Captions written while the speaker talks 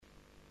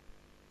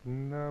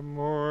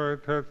Namo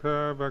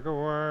tassa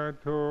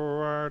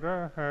bhagavato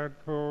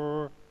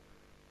arahato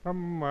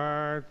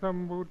samma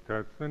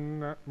sambuddhassa.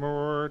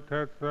 Namo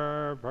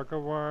tassa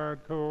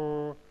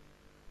bhagavato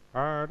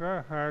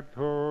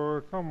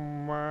arahato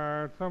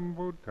samma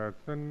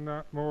sambuddhassa.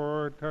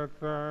 Namo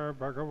tassa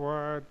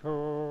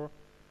bhagavato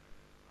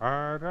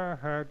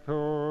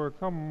arahato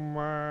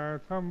samma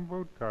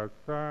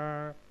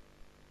sambuddhassa.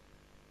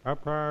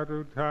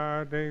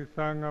 Aparuta de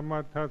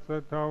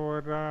sangamatassa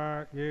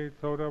tawara ye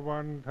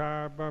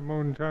sodavanta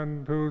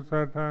bamunchantu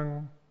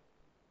satang.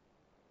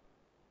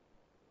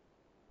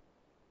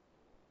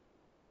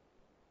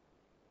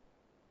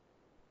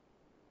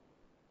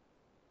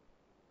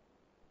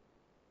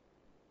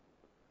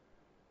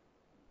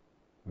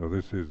 Now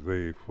this is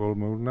the full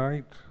moon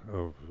night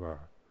of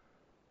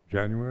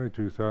January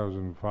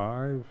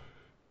 2005.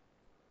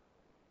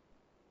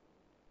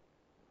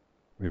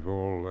 We've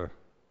all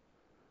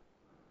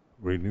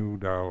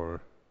renewed our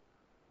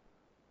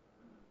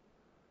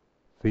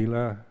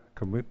sila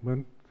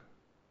commitment,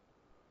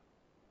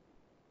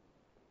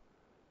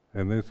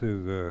 and this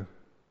is the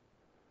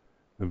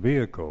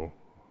vehicle,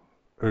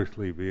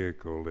 earthly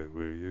vehicle that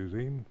we're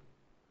using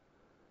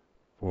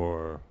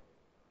for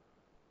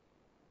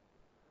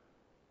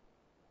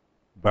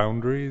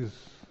boundaries,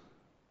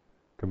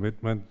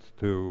 commitments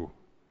to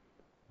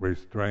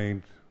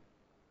restraint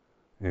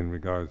in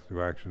regards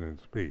to action and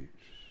speech.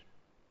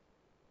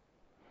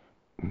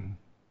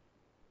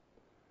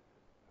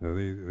 So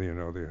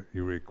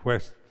you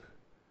request,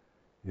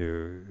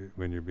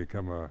 when you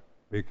become a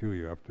bhikkhu,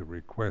 you have to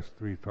request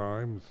 3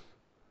 times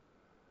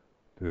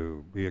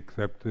to be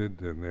accepted,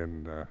 and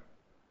then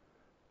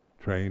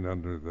train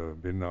under the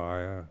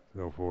Vinaya,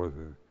 so forth.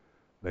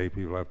 Lay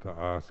people have to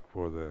ask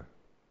for the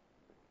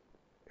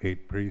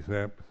 8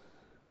 precepts.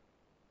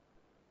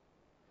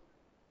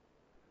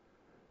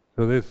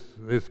 So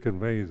this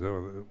conveys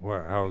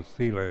how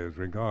sila is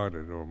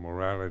regarded, or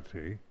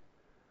morality,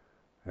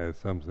 as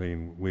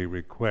something we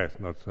request,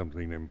 not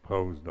something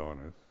imposed on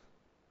us.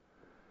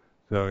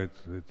 So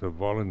it's a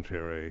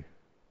voluntary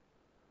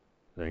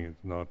thing.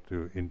 It's not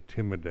to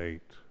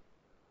intimidate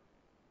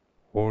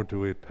or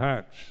to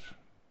attach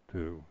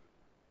to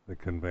the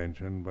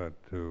convention, but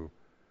to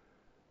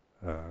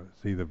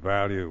see the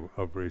value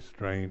of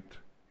restraint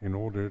in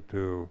order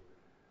to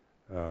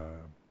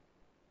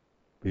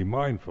be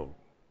mindful.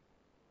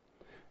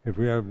 If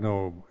we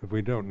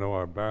don't know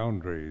our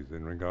boundaries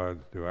in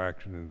regards to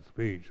action and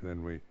speech,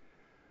 then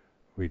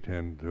we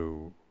tend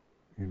to,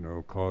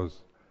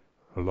 cause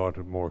a lot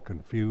of more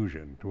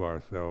confusion to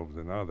ourselves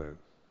and others.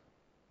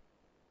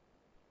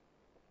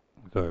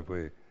 So if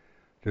we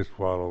just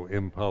follow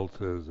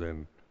impulses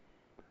and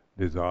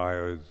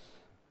desires,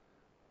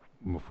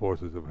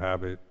 forces of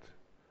habit,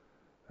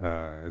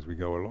 as we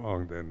go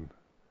along, then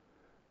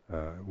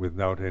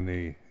without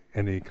any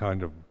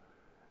kind of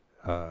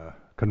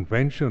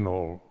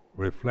conventional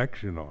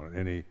reflection on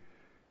it,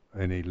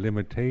 any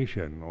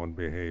limitation on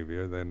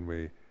behavior,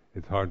 then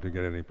it's hard to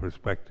get any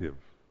perspective.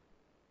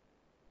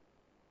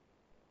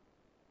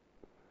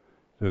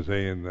 So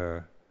say in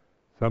the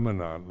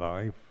samana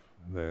life,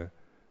 the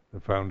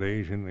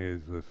foundation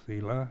is the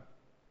sila.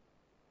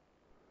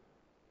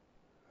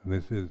 And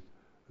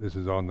this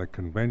is on the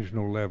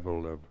conventional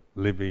level of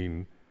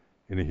living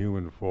in a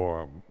human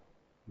form,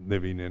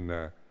 living in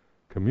a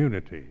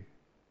community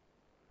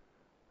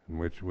in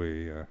which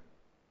we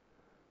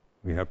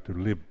have to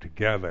live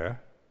together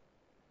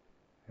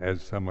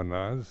as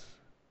samanas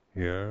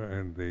here,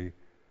 and the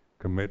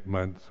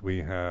commitments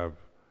we have,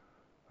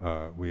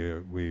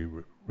 we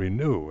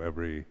renew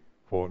every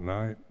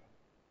fortnight,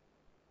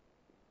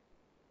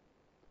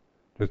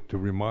 just to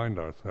remind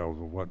ourselves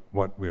of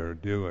what we are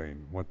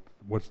doing,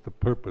 what's the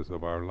purpose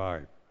of our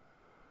life,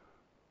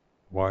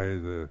 what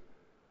is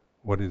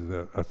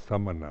a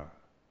samana.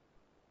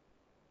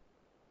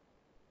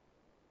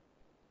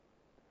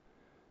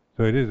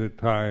 So it is a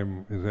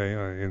time,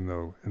 in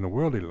the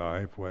worldly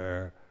life,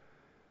 where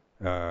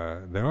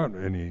there aren't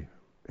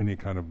any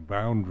kind of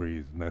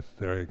boundaries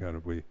necessary.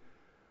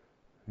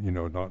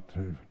 Not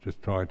to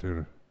just try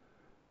to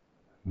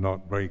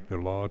not break the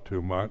law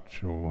too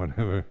much or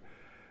whatever.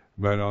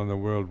 But on the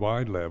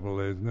worldwide level,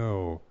 there's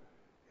no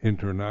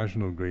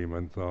international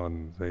agreements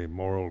on, say,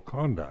 moral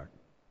conduct,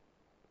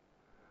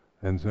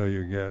 and so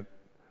you get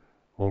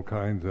all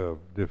kinds of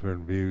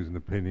different views and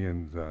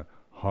opinions,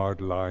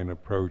 hard-line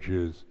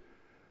approaches,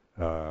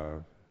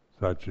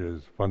 such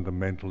as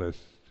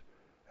fundamentalist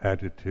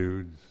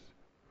attitudes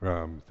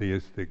from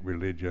theistic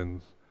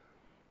religions.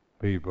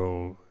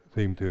 People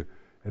seem to,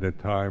 at a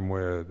time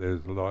where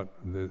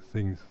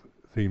things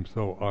seem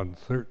so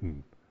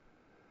uncertain,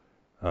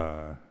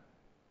 and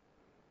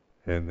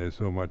there's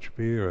so much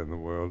fear in the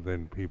world,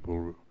 then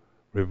people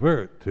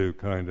revert to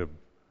kind of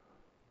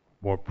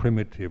more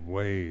primitive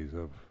ways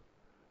of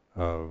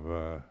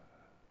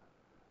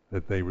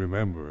that they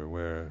remember,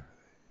 where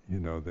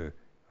the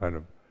kind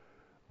of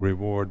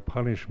reward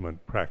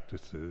punishment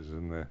practices,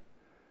 and the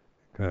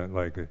kind of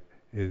like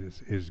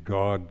is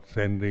God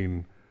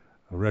sending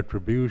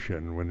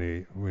retribution when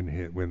the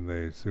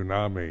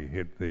tsunami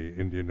hit the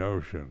Indian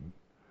Ocean.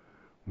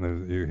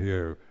 And you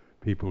hear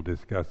people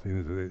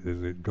discussing,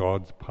 is it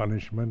God's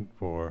punishment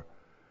for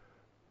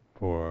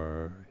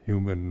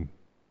human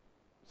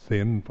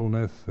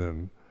sinfulness,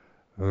 and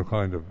the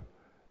kind of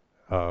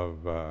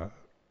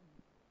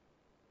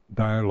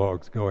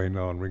dialogues going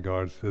on in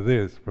regards to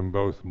this from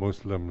both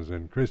Muslims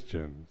and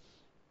Christians.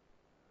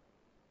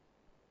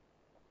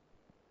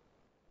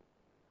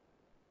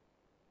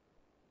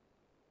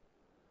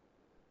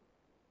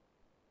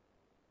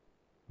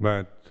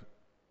 But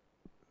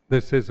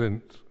this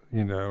isn't,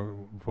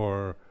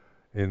 for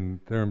in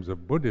terms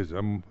of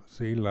Buddhism,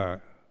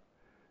 sila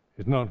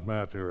is not a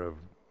matter of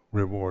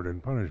reward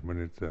and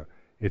punishment.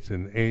 It's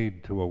an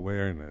aid to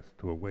awareness,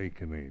 to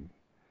awakening.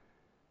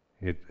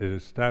 It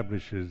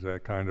establishes a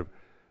kind of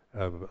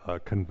a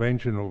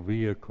conventional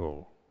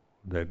vehicle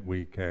that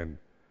we can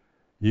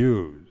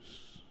use,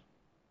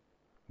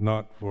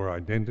 not for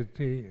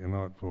identity and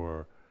not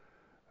for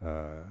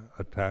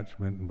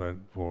attachment, but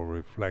for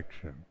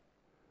reflection.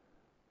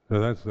 So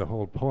that's the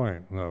whole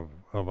point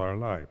of our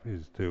life,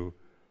 is to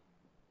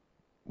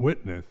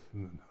witness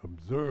and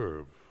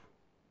observe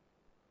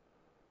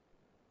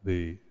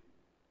the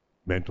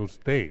mental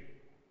state,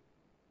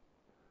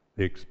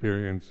 the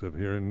experience of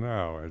here and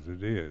now as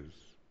it is,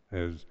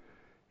 as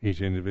each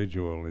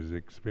individual is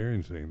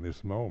experiencing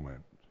this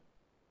moment.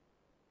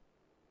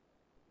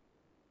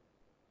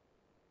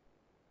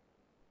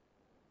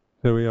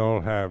 So we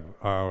all have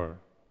our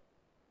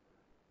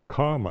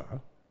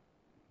karma.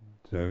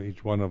 So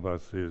each one of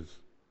us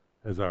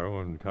has our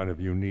own kind of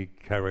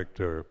unique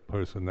character,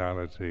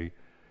 personality,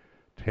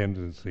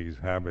 tendencies,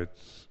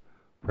 habits,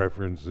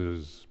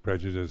 preferences,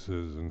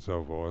 prejudices, and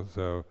so forth.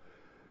 So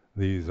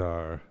these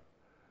are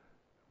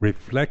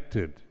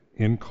reflected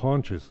in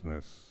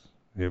consciousness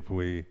if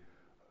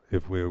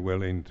we're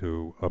willing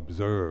to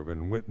observe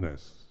and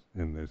witness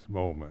in this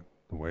moment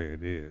the way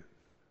it is.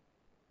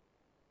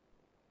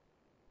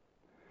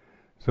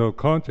 So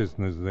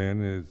consciousness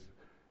then is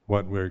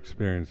what we're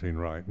experiencing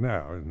right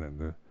now, and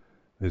then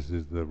this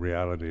is the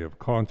reality of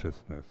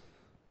consciousness.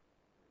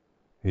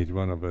 Each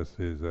one of us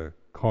is a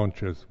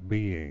conscious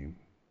being.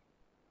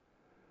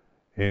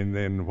 And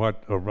then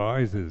what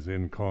arises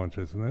in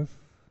consciousness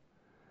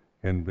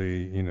can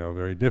be,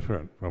 very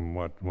different from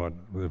what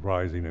is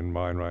rising in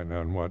mind right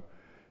now, and what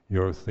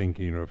you're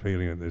thinking or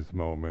feeling at this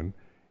moment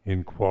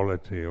in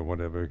quality or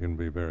whatever can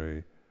be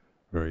very,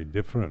 very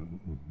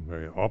different,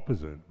 very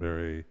opposite,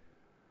 very,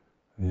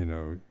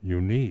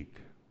 unique,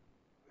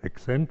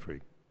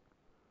 eccentric,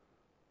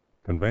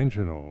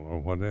 conventional, or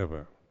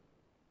whatever.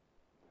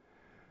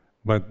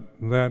 But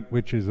that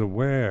which is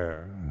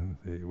aware,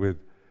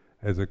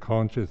 as a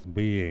conscious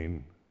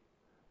being,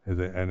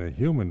 and a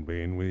human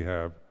being, we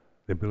have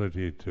the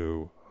ability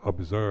to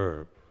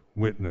observe,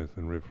 witness,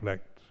 and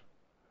reflect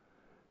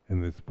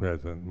in this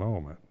present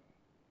moment.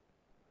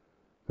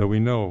 So we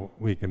know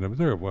we can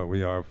observe what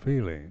we are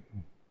feeling,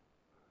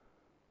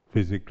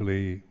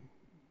 physically,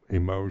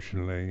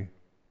 emotionally.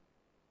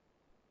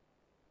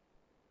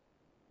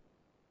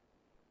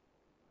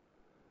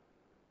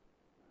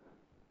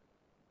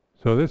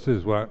 So this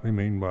is what we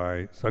mean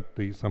by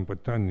sati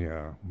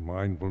sampajanya,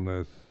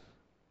 mindfulness,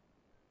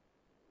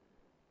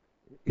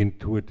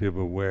 intuitive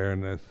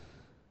awareness,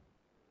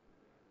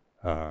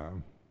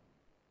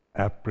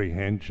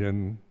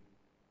 apprehension,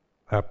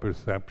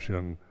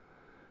 apperception.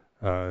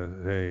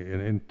 An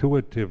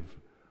intuitive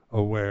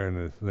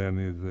awareness then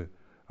is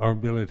our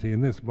ability in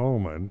this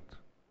moment,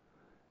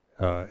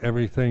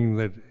 everything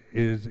that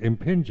is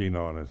impinging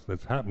on us,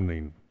 that's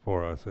happening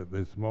for us at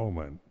this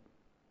moment.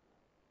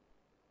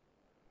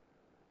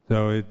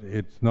 So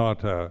it's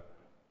not a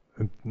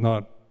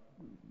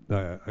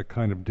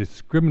kind of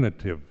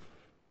discriminative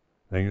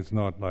thing. It's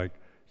not like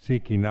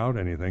seeking out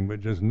anything,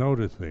 but just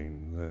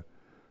noticing that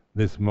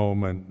this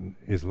moment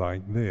is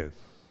like this,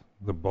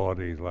 the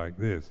body is like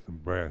this, the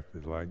breath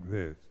is like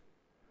this,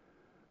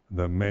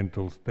 the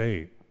mental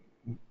state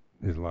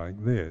is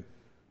like this.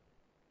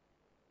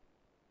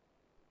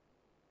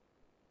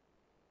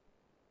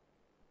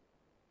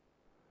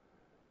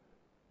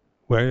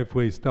 Well, if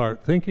we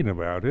start thinking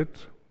about it,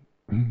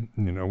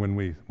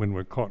 when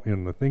we're caught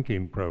in the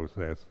thinking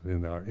process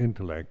in our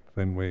intellect,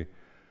 then we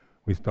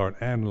start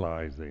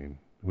analyzing.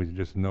 We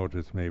just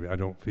notice, maybe I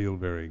don't feel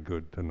very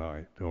good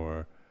tonight,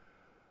 or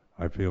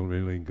I feel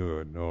really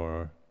good,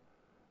 or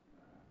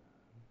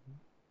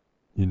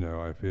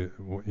I feel,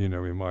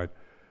 we might,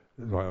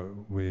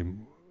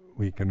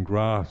 we can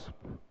grasp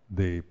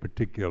the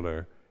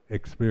particular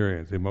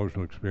experience,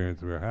 emotional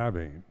experience we're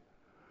having,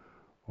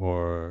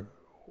 or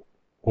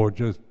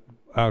just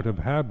out of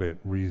habit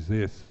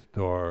resist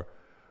or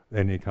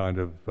any kind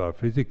of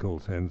physical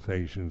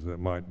sensations that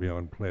might be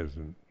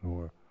unpleasant,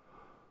 or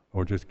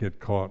just get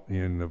caught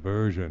in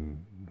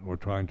aversion or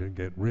trying to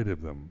get rid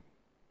of them.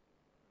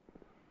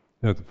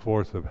 The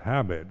force of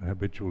habit,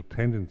 habitual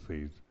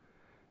tendencies,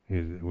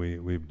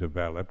 we've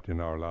developed in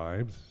our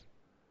lives,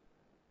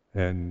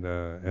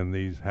 and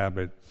these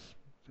habits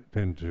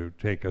tend to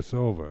take us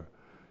over.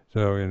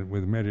 So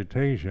with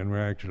meditation,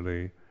 we're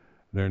actually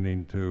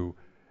learning to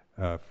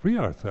free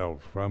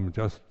ourselves from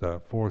just the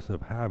force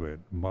of habit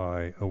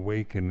by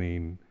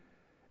awakening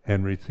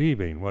and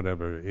receiving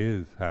whatever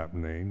is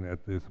happening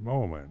at this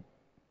moment.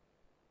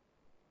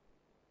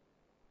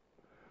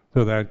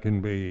 So that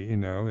can be,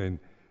 an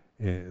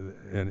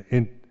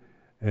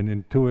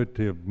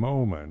intuitive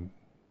moment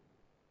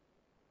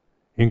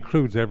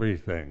includes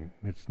everything.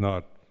 It's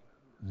not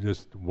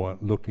just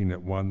looking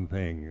at one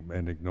thing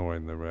and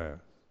ignoring the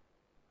rest.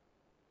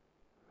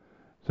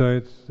 So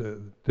it's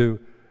to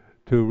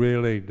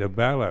really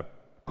develop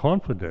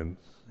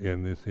confidence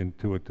in this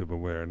intuitive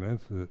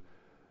awareness.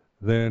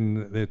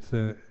 Then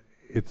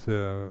it's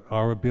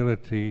our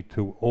ability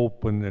to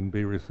open and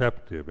be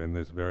receptive in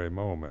this very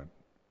moment.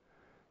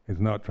 It's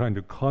not trying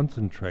to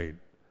concentrate,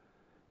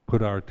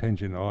 put our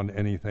attention on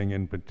anything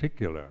in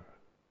particular,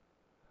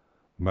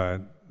 but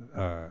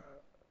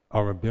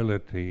our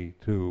ability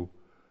to,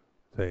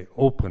 say,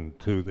 open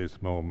to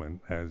this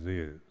moment as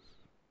is.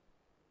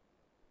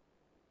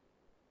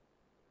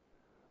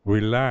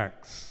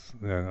 Relax,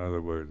 in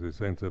other words, a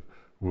sense of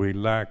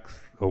relaxed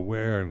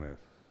awareness,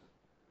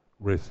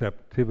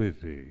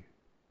 receptivity.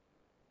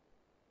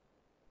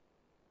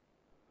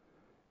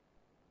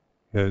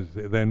 Because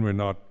then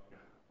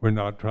we're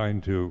not trying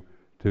to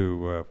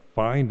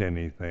find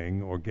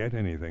anything or get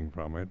anything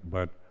from it,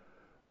 but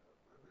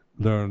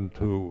learn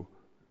to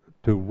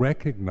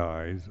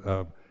recognize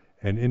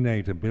an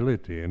innate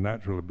ability, a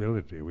natural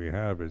ability we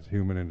have as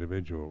human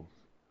individuals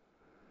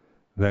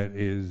that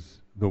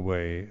is the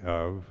way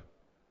of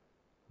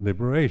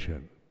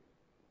liberation.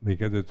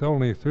 Because it's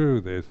only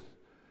through this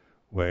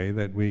way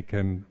that we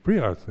can free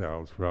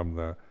ourselves from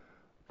the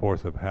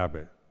force of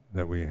habit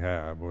that we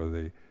have,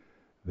 or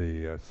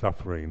the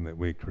suffering that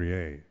we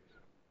create.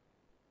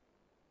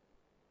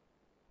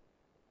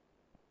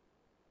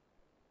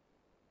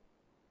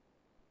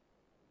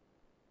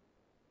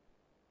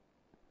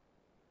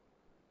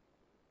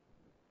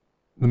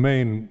 The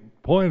main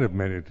point of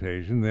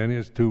meditation then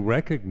is to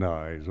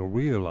recognize or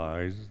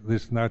realize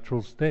this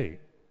natural state.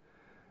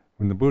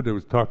 When the Buddha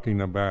was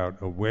talking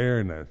about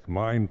awareness,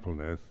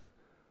 mindfulness,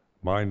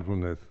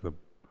 the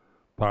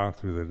path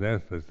through the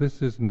deathless,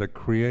 this isn't a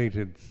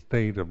created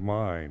state of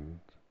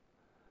mind.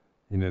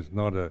 It's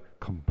not a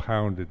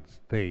compounded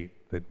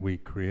state that we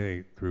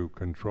create through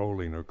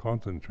controlling or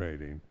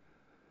concentrating.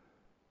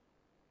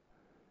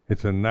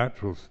 It's a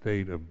natural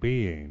state of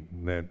being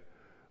that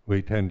we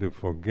tend to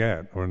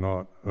forget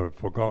or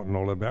forgotten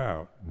all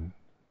about.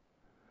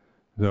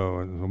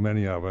 So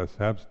many of us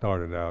have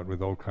started out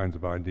with all kinds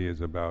of ideas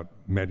about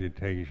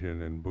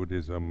meditation and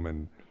Buddhism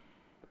and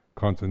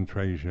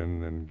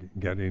concentration and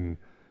getting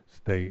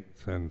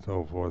states and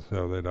so forth,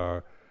 so that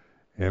our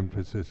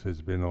emphasis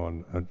has been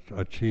on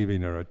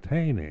achieving or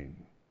attaining.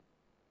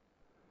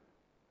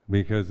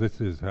 Because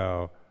this is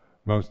how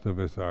most of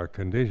us are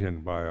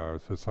conditioned by our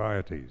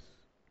societies,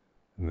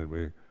 and that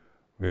we're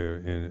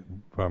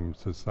from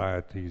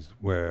societies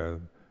where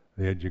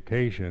the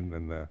education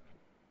and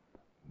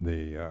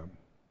the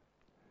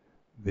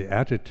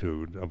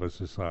attitude of a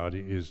society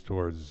is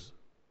towards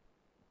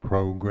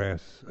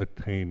progress,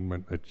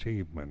 attainment,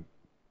 achievement.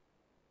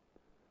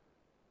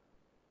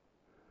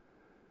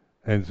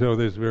 And so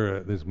this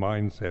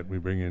mindset we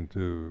bring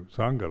into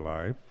Sangha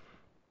life,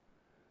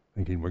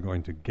 thinking we're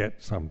going to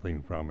get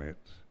something from it.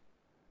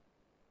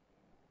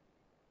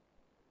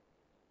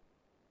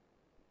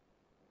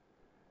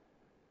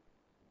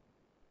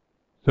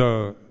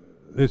 So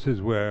this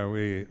is where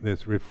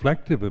this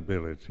reflective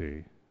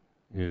ability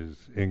is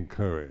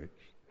encouraged.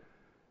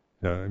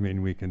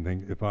 We can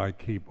think, if I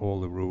keep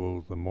all the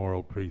rules, the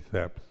moral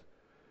precepts,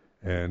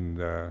 and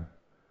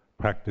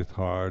practice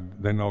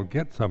hard, then I'll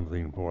get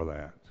something for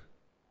that.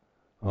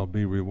 I'll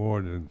be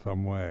rewarded in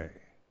some way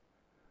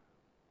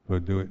for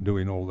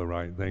doing all the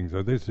right things.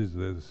 So this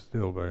is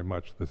still very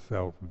much the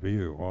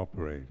self-view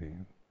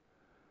operating.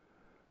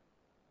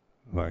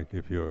 Like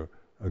if you're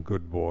a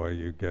good boy,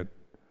 you get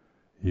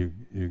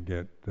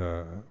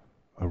a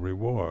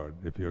reward.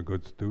 If you're a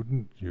good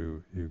student,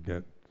 you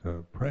get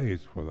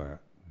praise for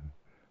that,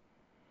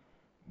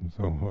 and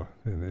so forth.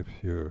 And if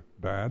you're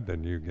bad,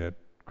 then you get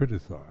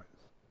criticized.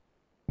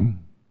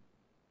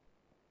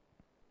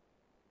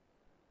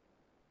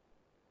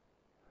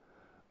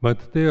 But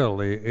still,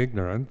 the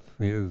ignorance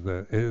is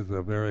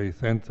a very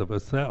sense of a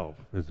self,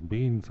 as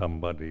being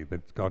somebody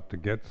that's got to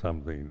get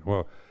something,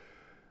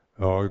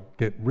 or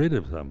get rid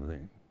of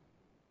something.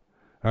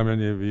 How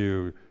many of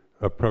you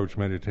approach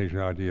meditation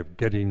the idea of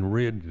getting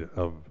rid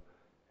of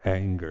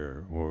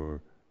anger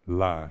or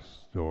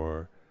lust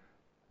or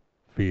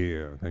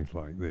fear, things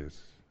like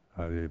this,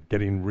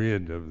 getting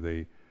rid of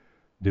the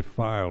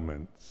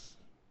defilements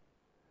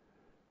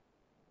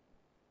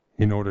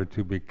in order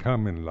to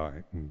become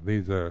enlightened?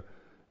 These are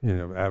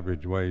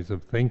average ways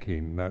of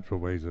thinking, natural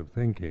ways of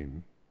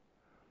thinking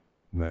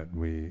that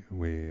we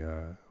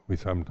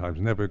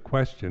sometimes never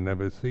question,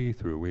 never see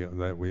through,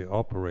 that we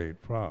operate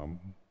from.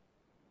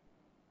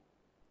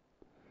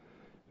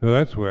 So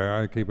that's where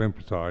I keep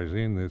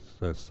emphasizing this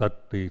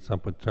sati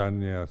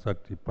sampajanya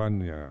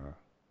satipanya,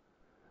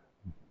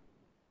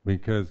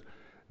 because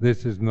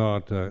this is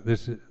not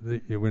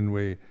when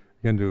we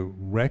begin to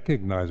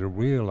recognize or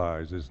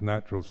realize this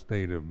natural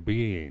state of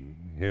being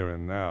here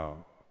and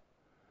now.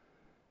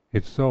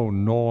 It's so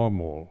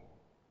normal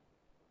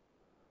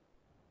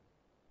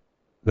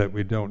that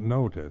we don't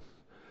notice.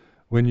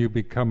 When you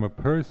become a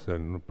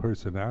person, a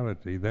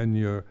personality, then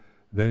you're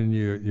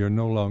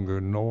no longer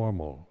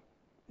normal.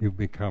 You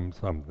become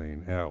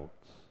something else.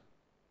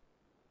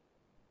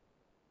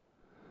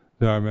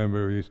 So I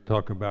remember we used to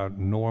talk about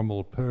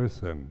normal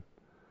person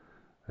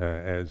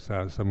as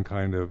some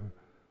kind of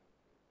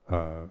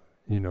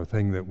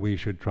thing that we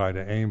should try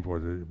to aim for,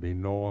 to be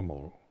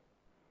normal.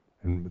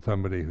 And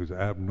somebody who's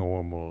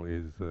abnormal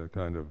is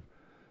kind of,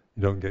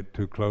 you don't get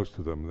too close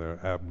to them,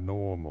 they're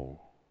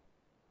abnormal.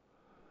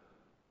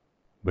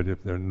 But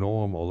if they're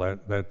normal,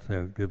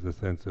 that gives a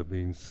sense of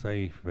being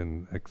safe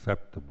and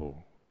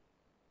acceptable.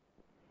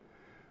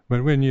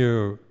 But when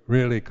you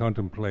really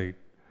contemplate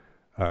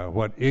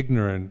what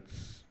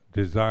ignorance,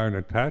 desire, and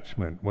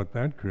attachment, what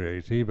that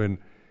creates, even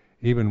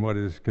what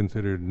is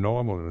considered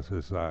normal in a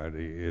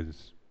society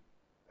is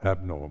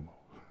abnormal.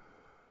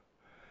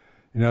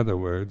 In other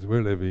words,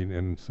 we're living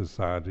in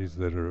societies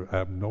that are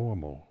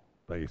abnormal,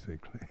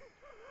 basically.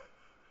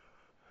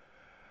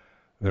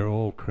 They're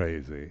all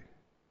crazy.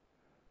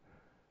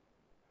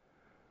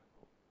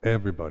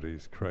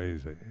 Everybody's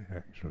crazy,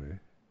 actually,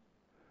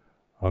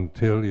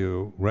 until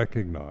you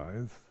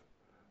recognize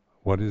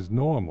what is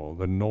normal,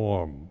 the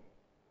norm,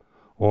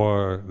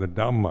 or the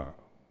Dhamma.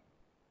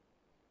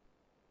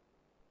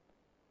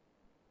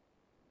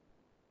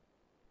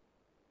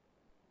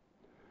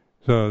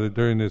 So that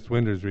during this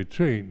winter's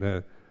retreat,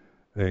 the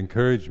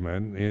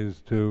encouragement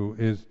is to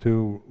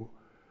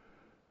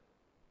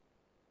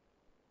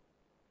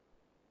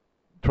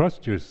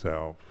trust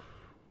yourself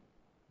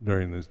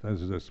during this.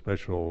 This is a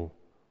special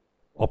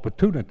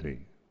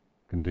opportunity.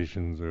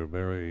 Conditions are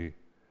very,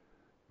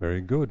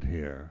 very good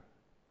here,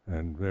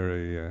 and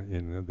very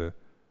the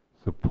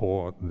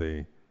support,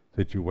 the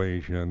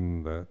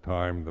situation, the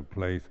time, the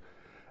place,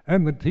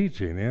 and the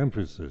teaching, the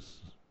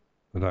emphasis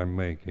that I'm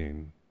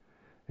making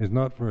is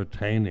not for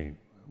attaining,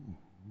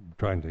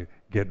 trying to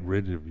get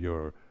rid of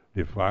your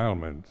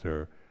defilements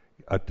or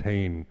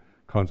attain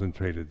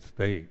concentrated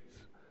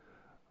states,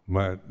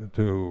 but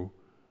to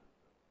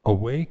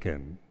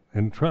awaken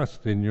and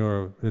trust in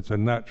it's a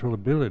natural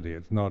ability.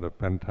 It's not a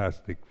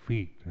fantastic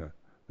feat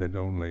that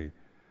only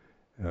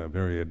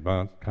very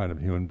advanced kind of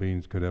human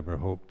beings could ever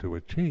hope to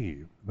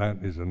achieve.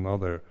 That is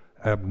another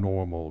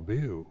abnormal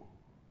view.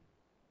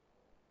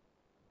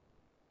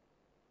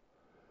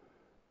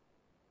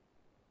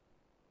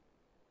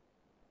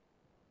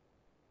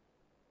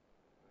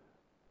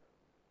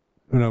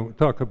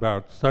 Talk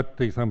about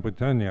sati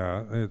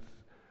sampajanya,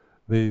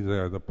 these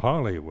are the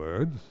Pali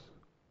words,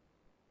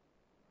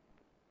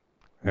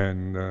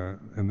 and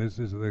this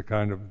is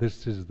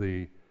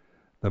the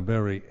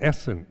very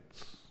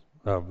essence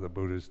of the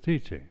Buddha's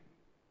teaching.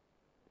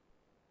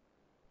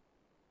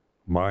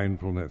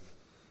 Mindfulness,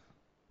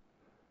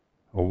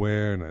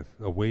 awareness,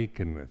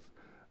 awakenness.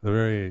 The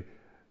very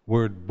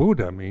word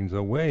Buddha means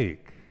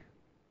awake.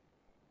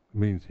 It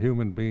means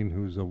human being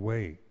who's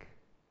awake.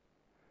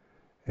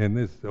 And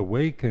this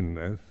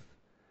awakeness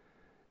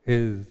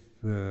is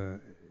a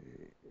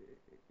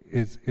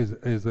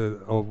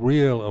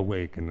real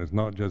awakeness,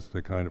 not just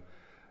a kind of,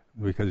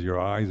 because your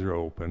eyes are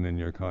open and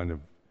you're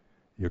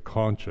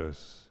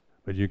conscious,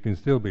 but you can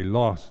still be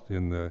lost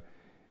in the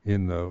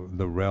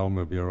realm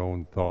of your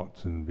own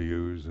thoughts and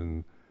views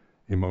and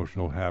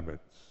emotional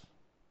habits,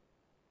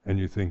 and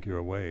you think you're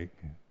awake.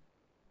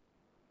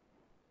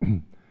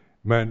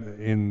 But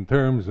in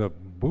terms of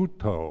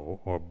Bhutto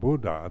or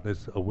Buddha,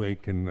 this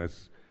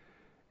awakeness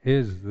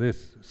is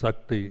this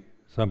sati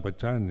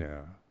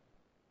sampajanya.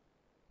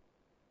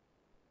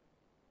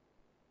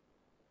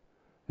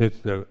 It's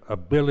the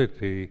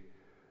ability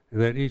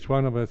that each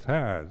one of us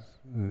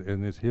has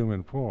in this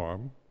human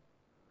form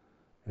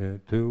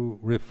to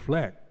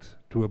reflect,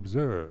 to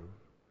observe.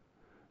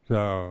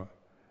 So,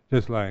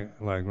 just like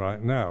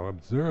right now,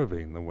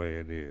 observing the way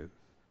it is.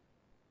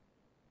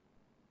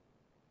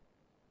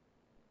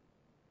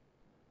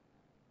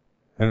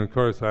 And of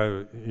course,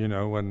 one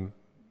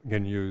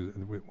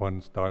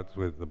starts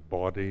with the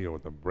body or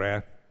the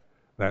breath,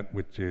 that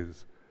which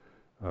is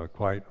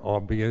quite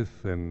obvious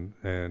and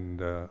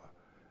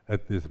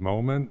at this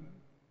moment,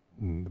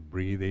 the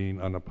breathing,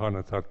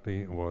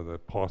 anapanasati, or the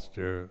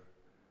posture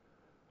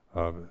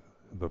of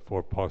the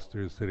four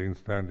postures, sitting,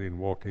 standing,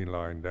 walking,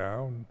 lying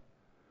down.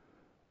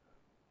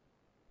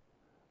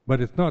 But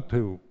it's not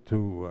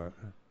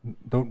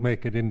don't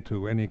make it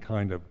into any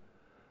kind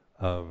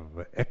of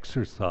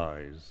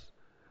exercise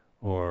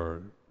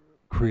or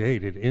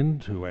create it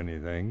into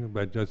anything,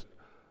 but just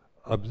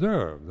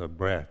observe the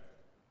breath,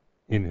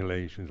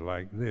 inhalations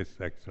like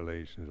this,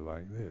 exhalations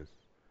like this.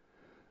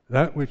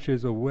 That which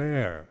is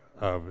aware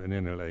of an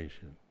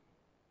inhalation.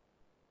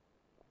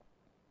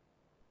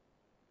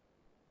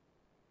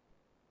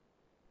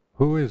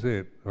 Who is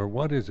it, or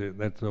what is it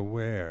that's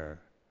aware,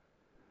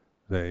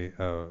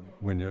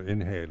 when you're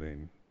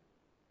inhaling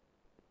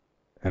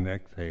and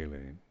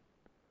exhaling,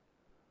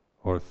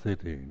 or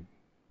sitting?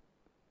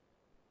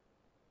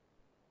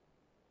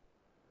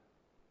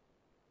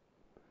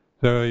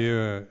 So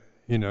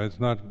it's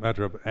not a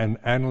matter of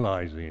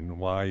analyzing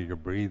why you're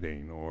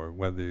breathing, or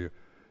whether you're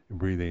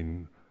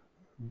breathing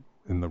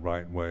in the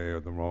right way or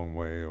the wrong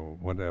way or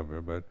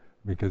whatever, but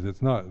because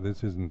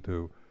this isn't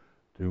to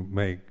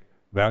make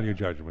value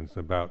judgments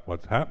about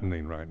what's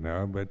happening right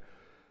now, but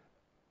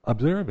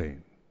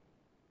observing.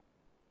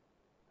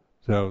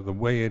 So the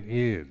way it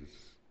is,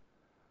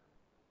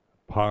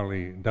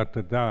 Pali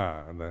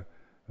datada,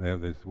 they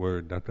have this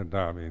word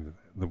datada, means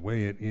the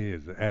way it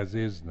is, as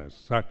isness,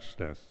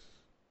 suchness,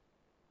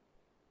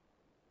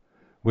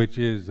 which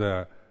is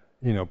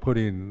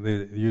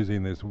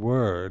using this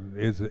word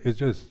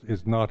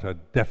is not a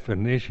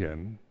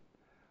definition.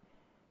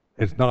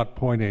 It's not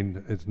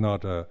pointing. It's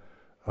not a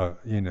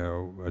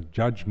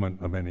judgment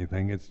of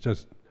anything. It's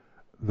just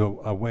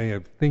a way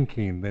of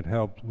thinking that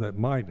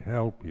might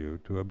help you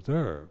to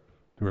observe,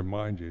 to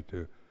remind you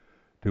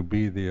to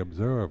be the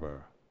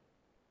observer.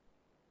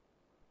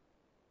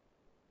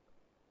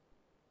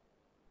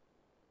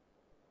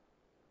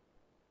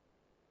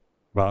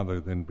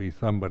 Rather than be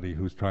somebody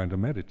who's trying to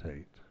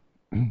meditate.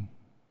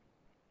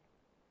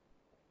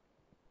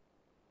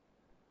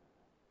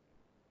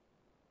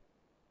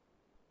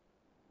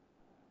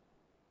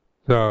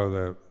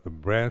 So the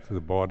breath,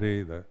 the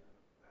body,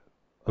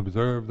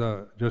 observe be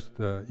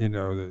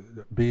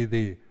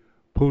the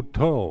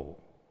Putto,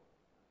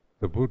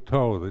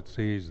 that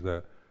sees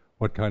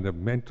what kind of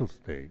mental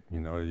state,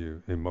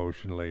 you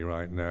emotionally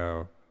right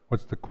now.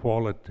 What's the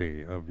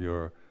quality of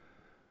your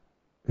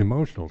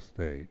emotional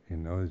state,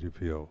 as you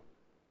feel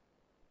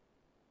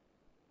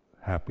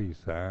happy,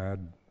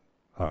 sad,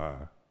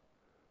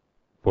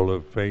 full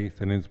of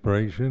faith and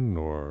inspiration,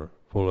 or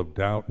full of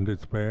doubt and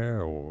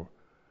despair, or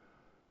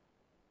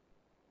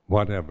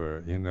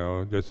whatever,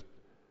 just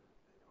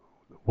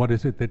what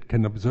is it that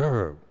can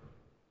observe?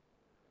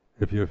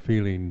 If you're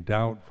feeling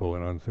doubtful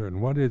and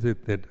uncertain, what is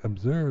it that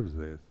observes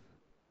this?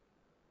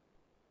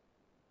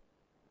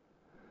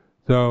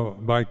 So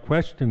by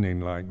questioning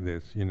like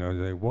this,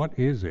 say, what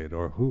is it,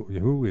 or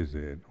who is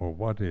it, or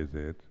what is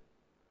it?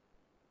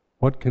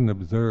 What can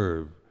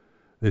observe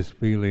this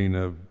feeling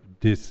of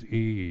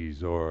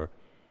dis-ease, or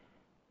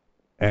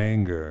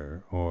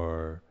anger,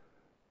 or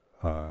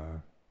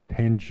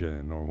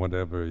tension, or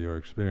whatever you're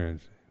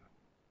experiencing?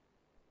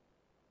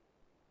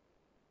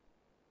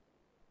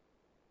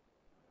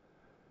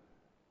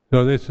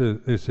 So this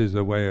is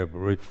a way of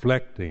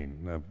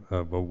reflecting,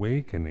 of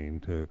awakening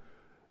to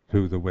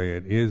the way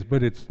it is,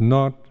 but it's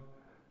not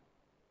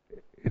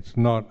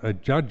a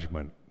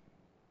judgment.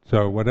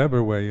 So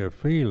whatever way you're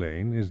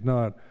feeling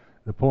the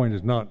point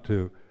is not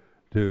to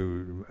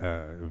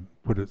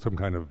put some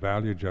kind of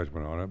value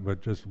judgment on it,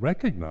 but just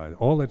recognize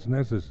all that's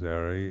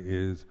necessary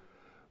is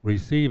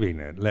receiving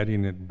it,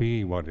 letting it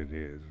be what it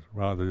is,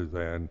 rather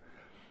than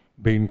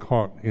being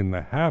caught in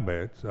the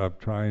habits of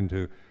trying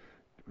to,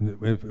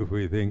 if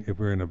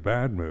we're in a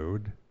bad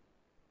mood,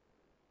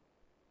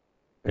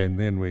 and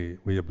then we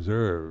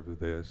observe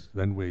this,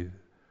 then we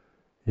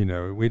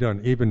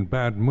don't, even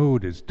bad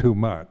mood is too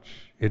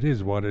much. It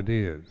is what it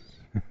is.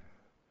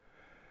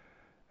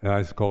 And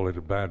I call it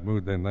a bad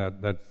mood, then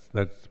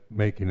that's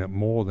making it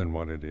more than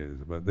what it is.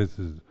 But this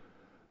is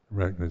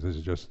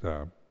just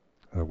a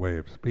way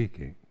of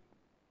speaking.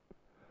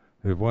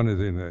 If one is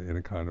in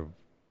a kind of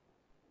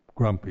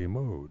grumpy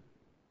mood,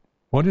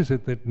 what is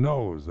it that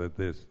knows that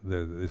this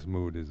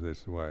mood is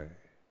this way?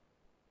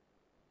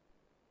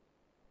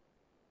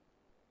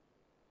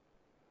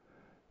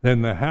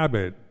 Then the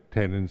habit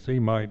tendency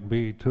might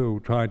be to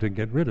try to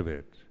get rid of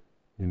it.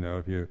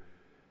 If you're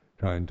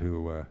trying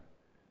to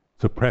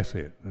suppress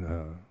it,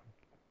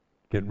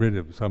 get rid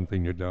of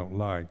something you don't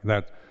like,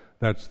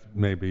 that's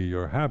maybe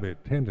your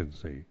habit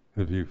tendency.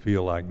 If you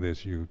feel like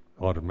this, you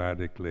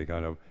automatically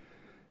kind of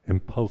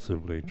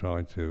impulsively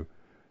try to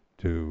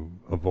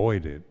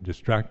avoid it,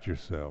 distract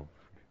yourself,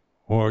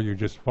 or you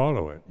just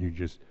follow it. You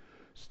just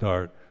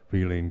start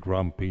feeling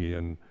grumpy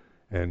and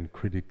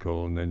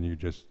critical, and then you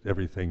just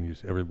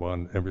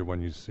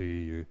everyone you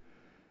see,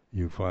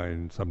 you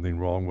find something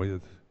wrong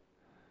with,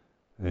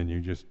 and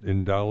you just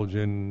indulge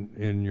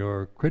in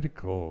your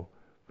critical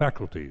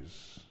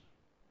faculties.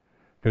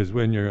 Because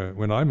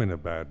when I'm in a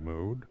bad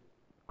mood,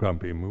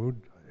 grumpy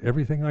mood,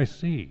 everything I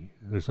see,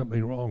 there's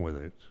something wrong with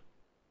it.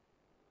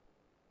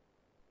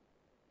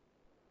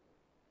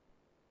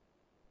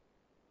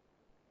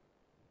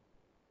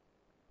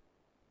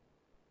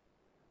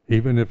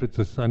 Even if it's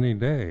a sunny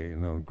day,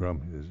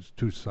 grumpy, it's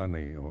too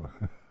sunny, or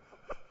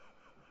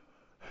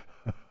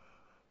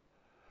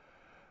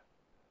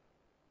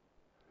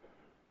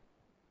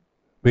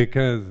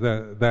because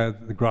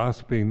that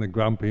grasping the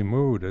grumpy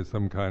mood as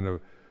some kind of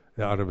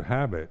out of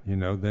habit,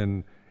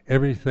 then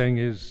everything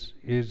is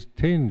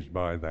tinged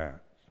by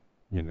that,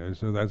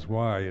 so that's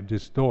why it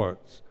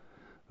distorts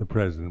the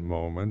present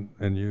moment,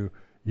 and you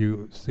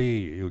you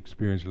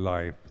experience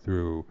life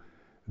through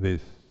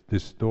this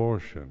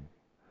distortion.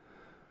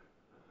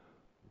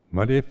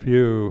 But if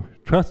you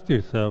trust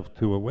yourself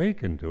to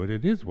awaken to it,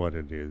 it is what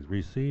it is.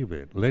 Receive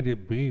it. Let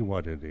it be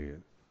what it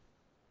is.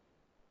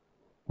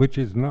 Which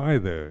is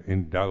neither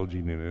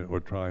indulging in it or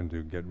trying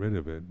to get rid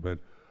of it, but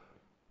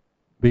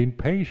being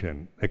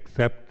patient,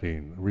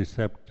 accepting,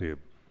 receptive.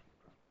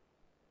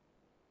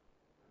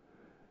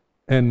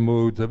 And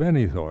moods of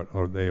any sort,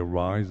 or they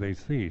arise, they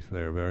cease,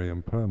 they're very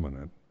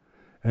impermanent.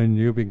 And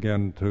you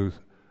begin to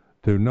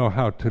know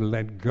how to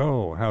let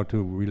go, how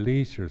to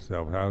release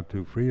yourself, how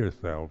to free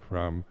yourself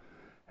from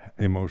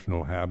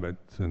emotional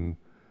habits and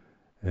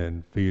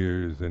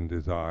fears and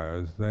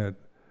desires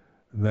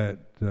that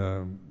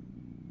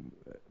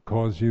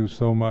cause you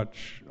so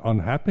much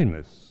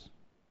unhappiness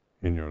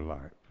in your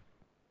life.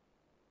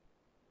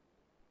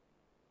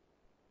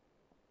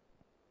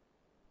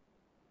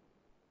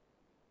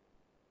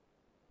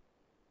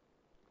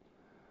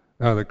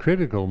 Now the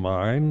critical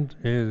mind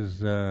is,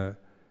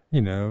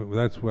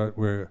 that's what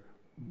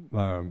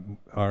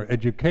our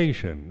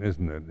education,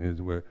 isn't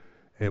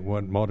it?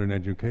 What modern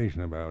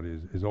education about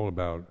is all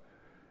about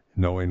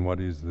knowing what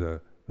is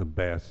the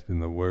best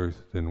and the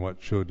worst and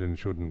what should and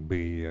shouldn't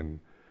be and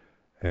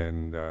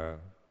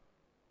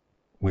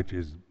which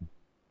is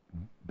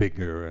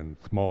bigger and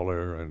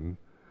smaller and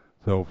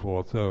so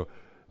forth. So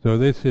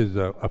this is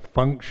a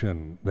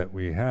function that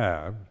we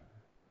have.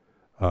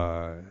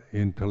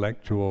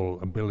 Intellectual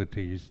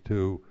abilities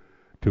to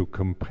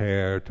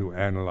compare, to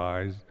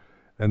analyze,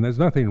 and there's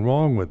nothing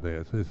wrong with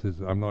this.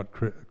 I'm not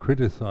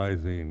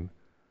criticizing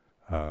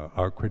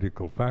our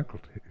critical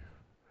faculty.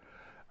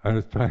 I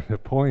was trying to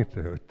point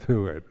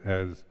to it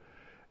as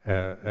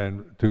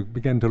and to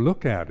begin to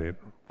look at it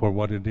for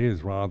what it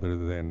is, rather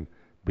than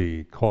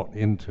be caught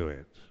into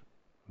it,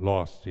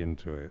 lost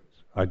into it,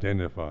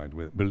 identified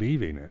with,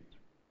 believing it.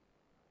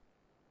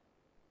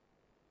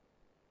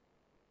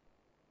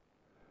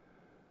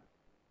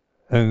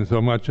 And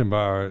so much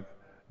about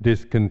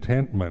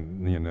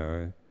discontentment,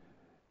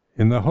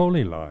 in the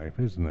holy life,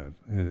 isn't it?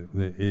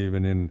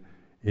 Even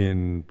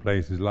in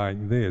places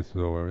like this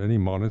or any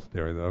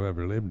monastery that I've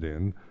ever lived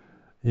in,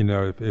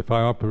 if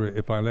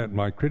I let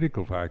my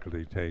critical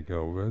faculty take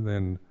over,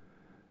 then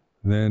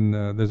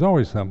there's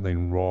always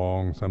something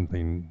wrong,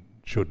 something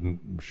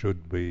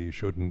should be,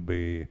 shouldn't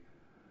be.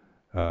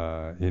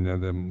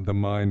 The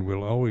mind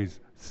will always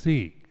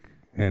seek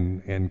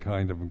and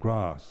kind of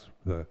grasp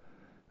the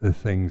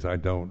things I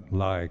don't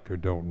like or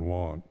don't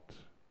want.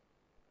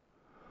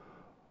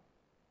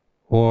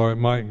 Or it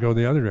might go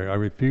the other way. I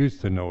refuse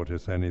to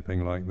notice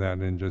anything like that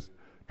and just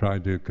try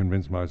to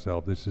convince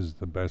myself this is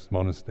the best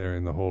monastery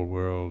in the whole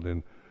world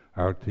and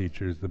our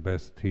teacher is the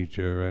best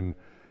teacher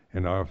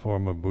and our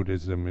form of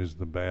Buddhism is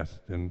the best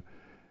and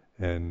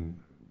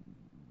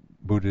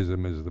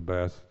Buddhism is the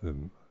best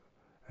and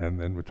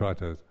then we try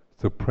to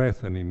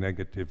suppress any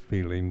negative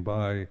feeling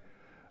by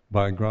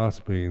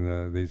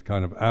grasping these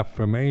kind of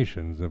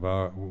affirmations of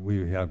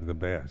we have the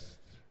best.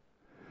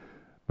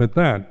 But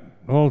that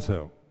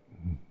also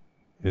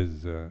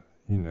is,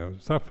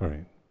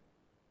 suffering.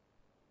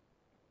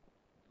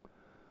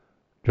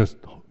 Just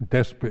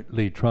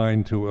desperately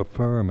trying to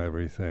affirm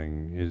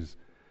everything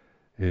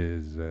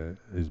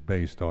is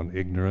based on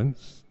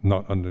ignorance,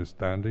 not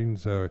understanding.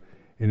 So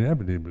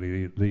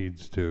inevitably it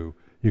leads to,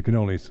 you can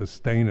only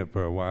sustain it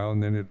for a while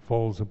and then it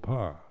falls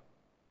apart.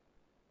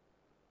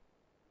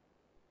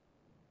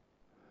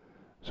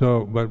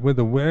 So, but with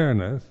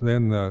awareness,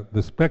 then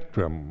the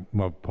spectrum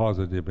of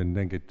positive and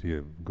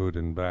negative, good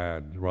and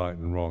bad, right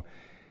and wrong,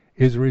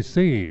 is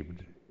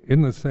received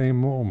in the same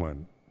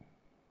moment.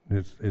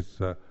 It's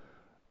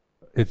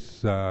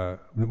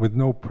with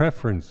no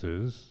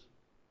preferences,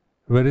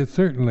 but it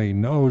certainly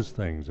knows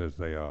things as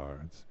they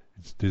are.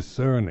 It's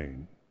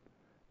discerning,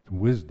 it's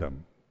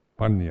wisdom,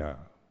 panya.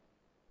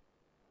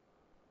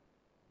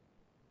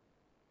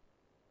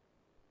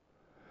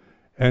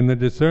 And the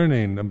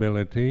discerning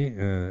ability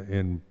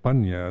in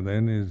panya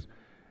then is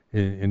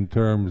in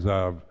terms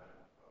of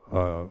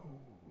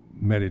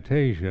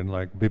meditation,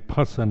 like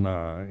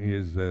vipassana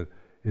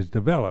is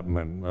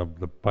development of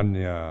the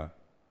panya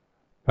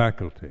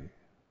faculty,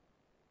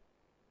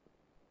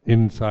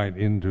 insight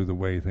into the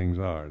way things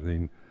are.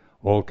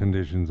 All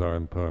conditions are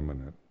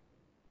impermanent.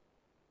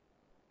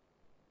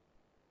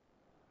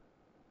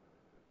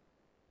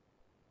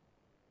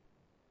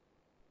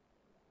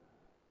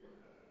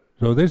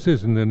 So this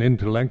isn't an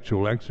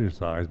intellectual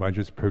exercise by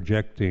just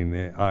projecting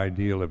the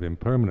ideal of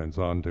impermanence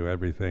onto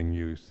everything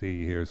you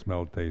see, hear,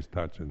 smell, taste,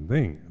 touch, and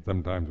think.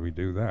 Sometimes we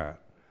do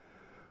that.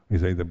 We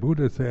say, the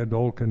Buddha said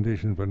all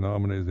conditioned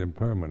phenomena is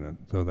impermanent.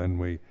 So then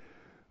when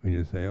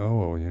you say,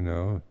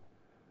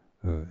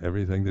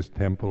 everything, this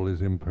temple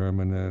is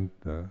impermanent,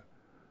 the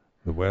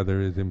weather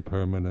is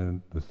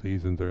impermanent, the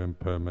seasons are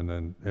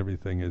impermanent,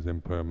 everything is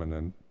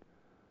impermanent.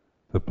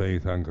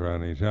 Tape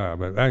sankarani cha.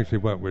 But actually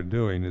what we're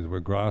doing is we're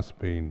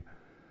grasping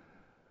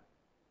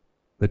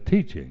the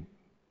teaching.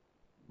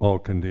 All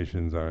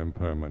conditions are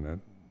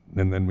impermanent.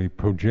 And then we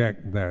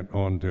project that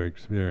onto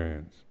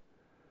experience.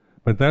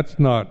 But that's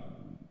not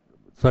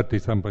sati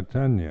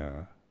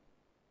sampajanya.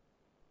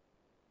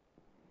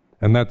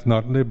 And that's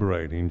not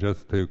liberating,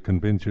 just to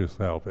convince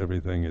yourself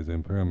everything is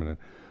impermanent.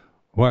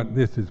 What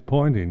this is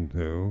pointing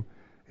to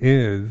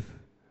is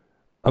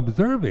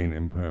observing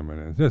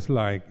impermanence, just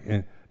like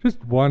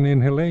just one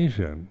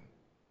inhalation.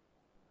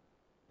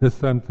 Just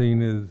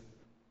something is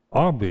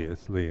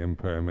obviously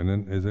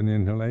impermanent is an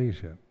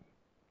inhalation.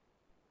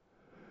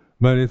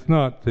 But it's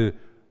not to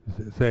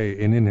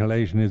say an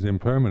inhalation is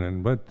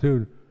impermanent, but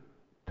to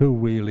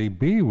really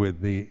be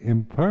with the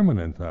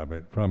impermanence of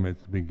it from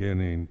its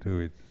beginning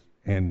to its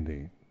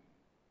ending.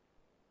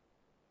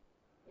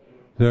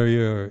 So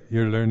you're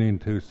learning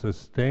to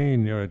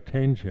sustain your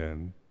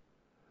attention,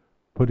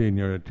 putting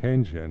your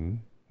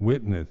attention,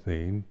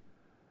 witnessing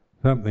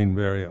something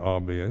very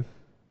obvious,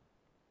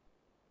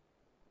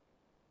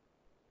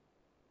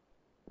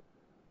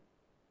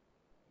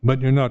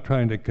 but you're not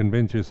trying to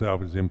convince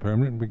yourself it's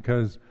impermanent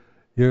because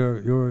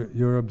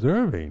you're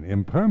observing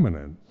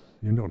impermanence.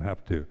 You don't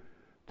have to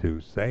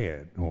say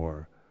it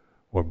or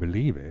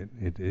believe it.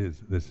 It is.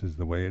 This is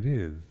the way it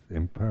is.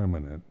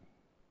 Impermanent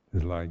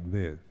is like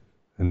this.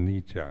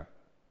 Anicca.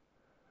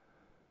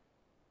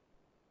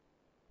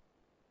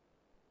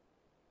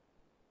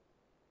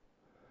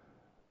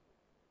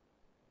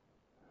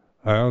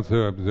 I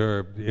also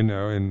observed,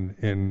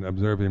 in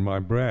observing my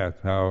breath,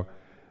 how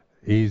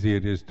easy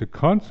it is to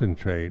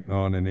concentrate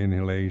on an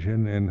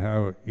inhalation and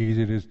how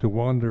easy it is to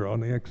wander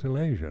on the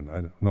exhalation.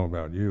 I don't know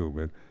about you,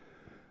 but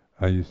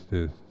I used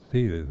to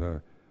see this.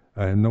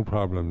 I had no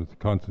problems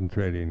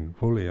concentrating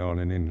fully on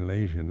an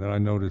inhalation. Then I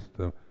noticed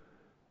the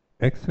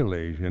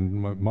exhalation,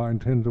 my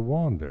mind tended to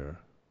wander.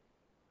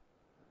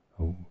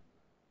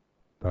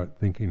 Start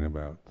thinking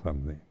about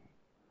something.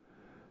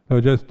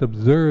 So just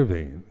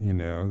observing,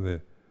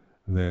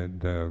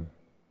 that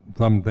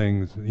some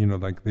things,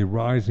 like the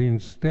rising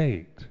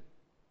state,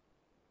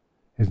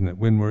 isn't it?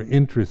 When we're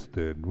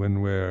interested,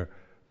 when we're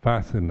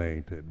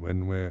fascinated,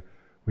 when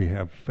we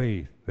have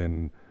faith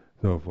and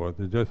so forth,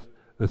 it's just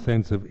the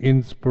sense of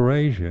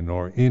inspiration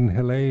or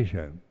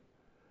inhalation.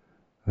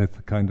 That's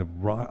a kind of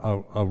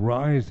a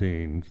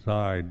rising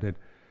side that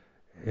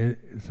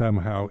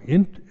somehow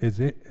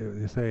interests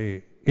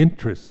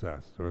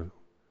us, or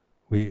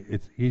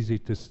it's easy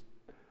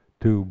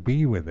to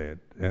be with it,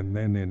 and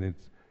then in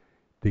its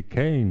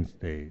decaying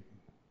state,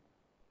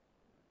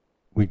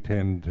 we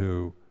tend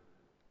to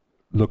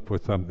look for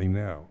something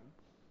else.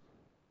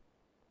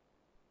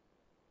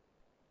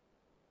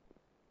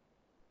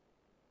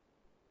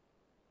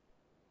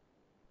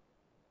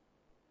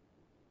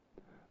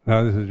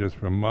 Now, this is just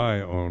from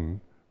my own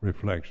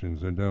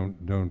reflections, and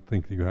don't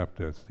think that you have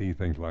to see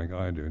things like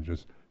I do.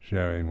 Just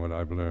sharing what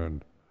I've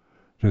learned,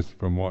 just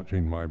from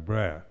watching my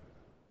breath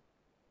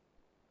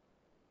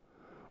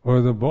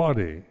or the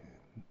body.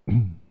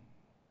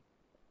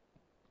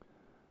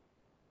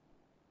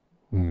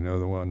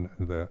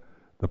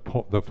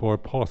 The four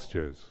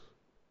postures.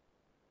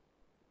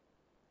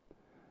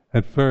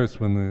 At first,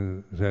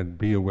 when they said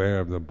be aware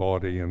of the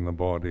body and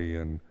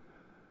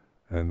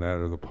that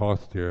of the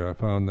posture, I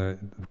found that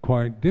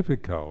quite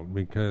difficult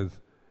because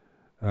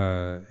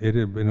it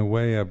had been a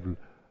way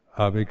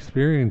of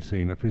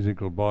experiencing a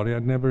physical body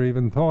I'd never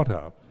even thought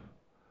of.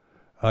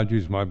 I'd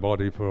use my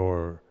body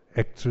for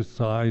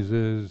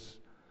exercises,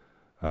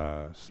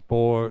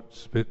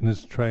 sports,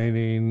 fitness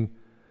training,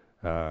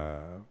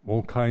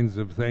 all kinds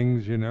of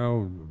things,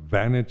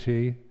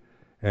 vanity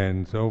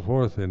and so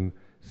forth, and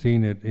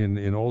seen it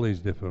in all these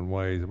different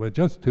ways. But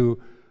just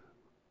to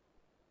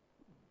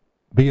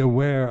be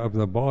aware of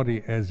the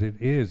body as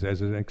it is,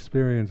 as an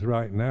experience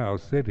right now,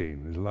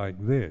 sitting, is like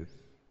this.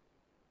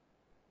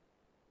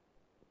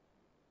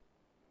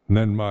 And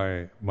then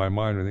my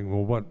mind would think,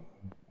 well,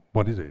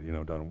 what is it?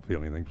 I don't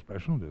feel anything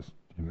special, just,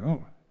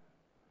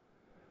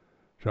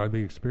 should I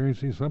be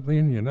experiencing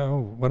something?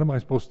 What am I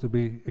supposed to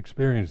be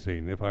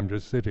experiencing if I'm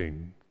just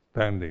sitting,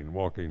 standing,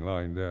 walking,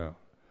 lying down?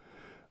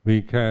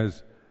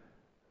 Because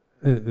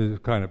it's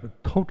kind of a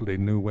totally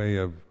new way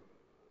of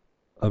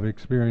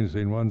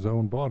experiencing one's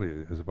own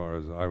body, as far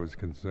as I was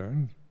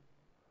concerned.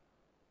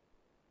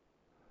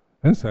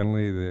 And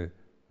suddenly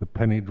the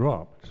penny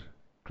dropped.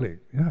 Click.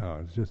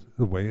 Yeah, it's just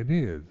the way it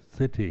is,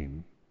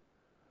 sitting.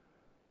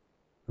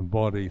 The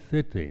body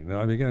sitting. And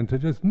I began to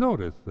just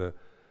notice the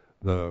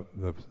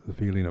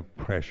feeling of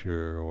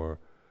pressure, or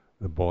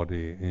the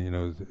body,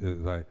 as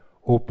I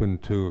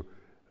opened to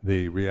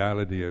the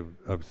reality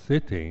of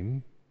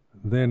sitting,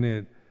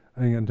 then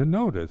I began to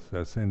notice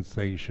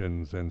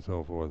sensations and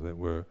so forth that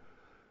were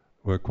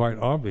quite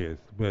obvious,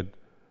 but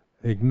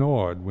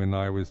ignored when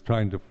I was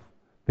trying to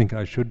think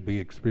I should be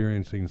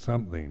experiencing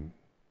something,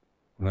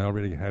 when I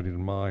already had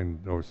in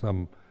mind, or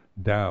some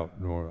doubt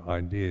or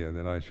idea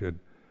that I should,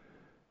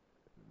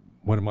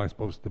 what am I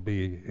supposed to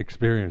be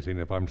experiencing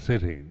if I'm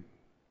sitting?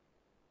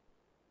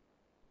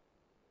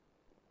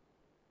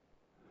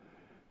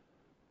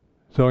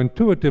 So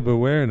intuitive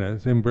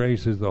awareness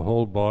embraces the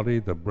whole body,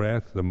 the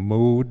breath, the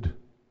mood,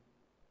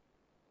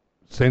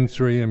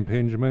 sensory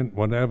impingement,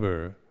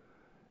 whatever,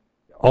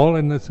 all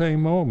in the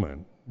same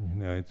moment.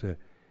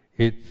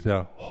 It's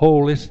a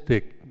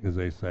holistic, as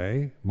they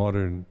say,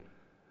 modern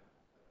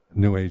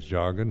New Age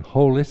jargon,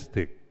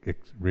 holistic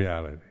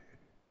reality,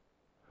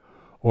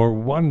 or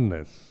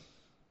oneness.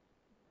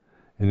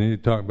 And then you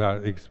talk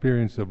about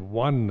experience of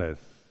oneness.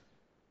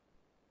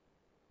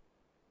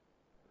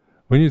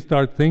 When you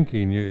start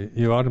thinking,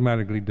 you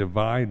automatically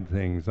divide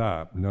things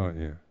up, don't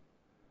you?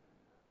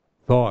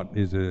 Thought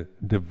is a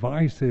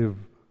divisive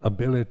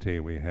ability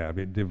we have.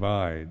 It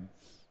divides.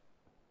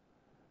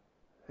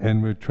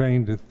 And we're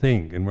trained to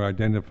think, and we're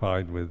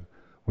identified with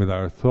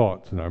our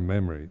thoughts and our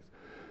memories.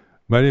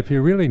 But if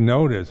you really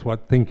notice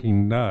what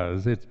thinking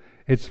does,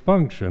 its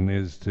function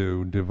is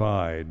to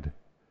divide,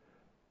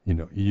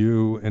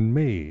 you and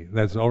me.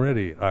 That's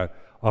already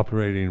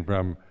operating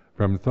from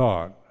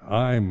thought.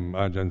 I'm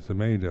Ajahn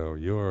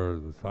Sumedho, you're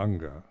the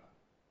Sangha.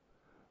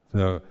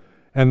 So,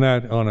 and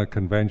that on a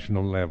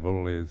conventional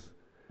level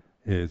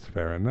is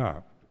fair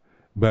enough.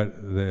 But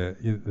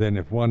then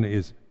if one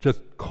is just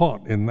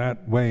caught in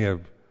that way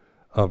of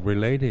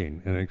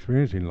relating and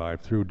experiencing life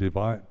through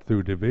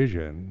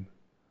division,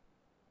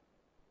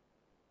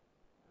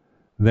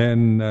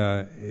 then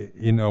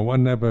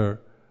one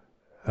never.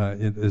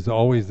 There's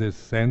always this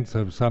sense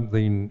of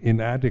something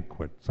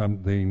inadequate,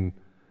 something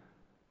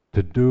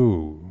to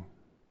do.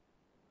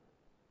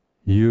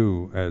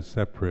 You as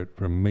separate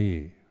from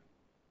me.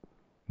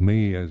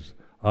 Me as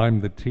I'm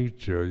the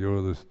teacher,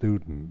 you're the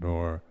student,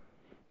 or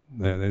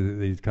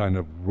these kind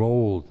of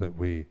roles that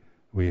we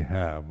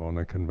have on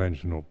a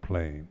conventional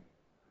plane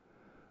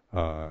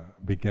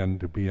begin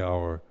to be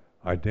our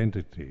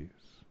identities.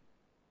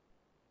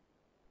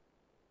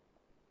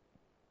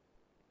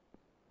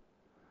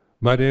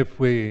 But if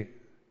we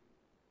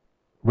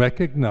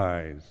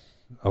recognize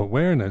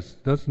awareness,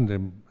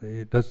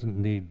 it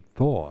doesn't need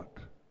thought.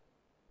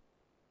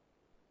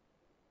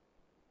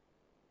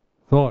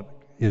 Thought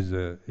is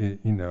a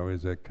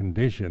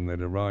condition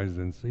that arises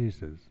and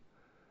ceases.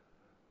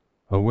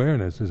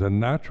 Awareness is a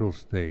natural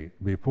state.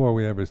 Before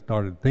we ever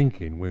started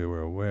thinking, we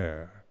were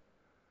aware.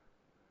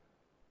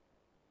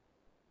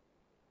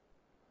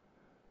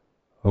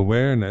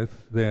 Awareness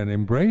then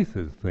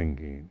embraces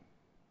thinking.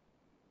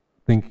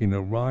 Thinking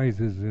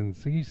arises and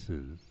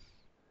ceases.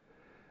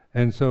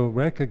 And so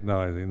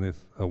recognizing this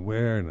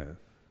awareness,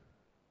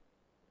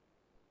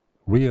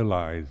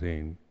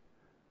 realizing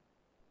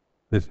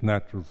this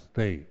natural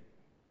state.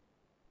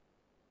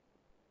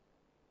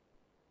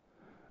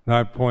 Now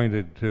I've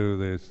pointed to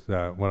this,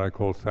 what I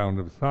call sound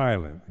of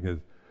silence, because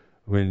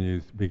when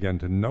you begin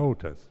to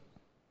notice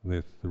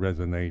this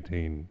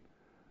resonating,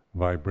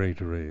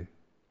 vibratory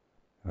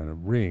kind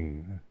of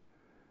ring,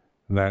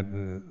 that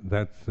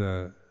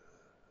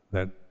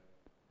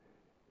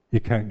you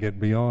can't get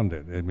beyond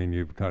it. I mean,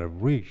 you've kind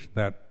of reached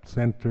that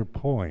center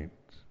point.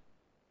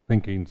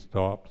 Thinking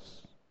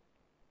stops.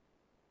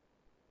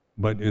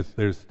 But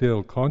there's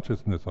still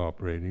consciousness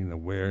operating,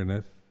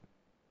 awareness.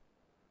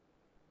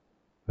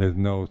 There's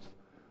no,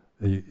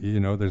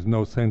 there's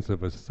no sense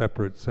of a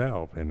separate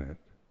self in it,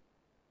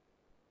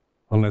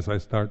 unless I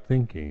start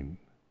thinking.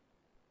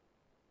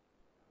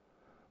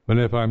 But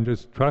if I'm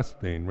just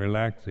trusting,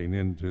 relaxing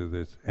into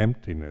this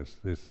emptiness,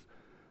 this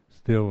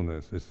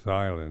stillness, this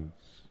silence,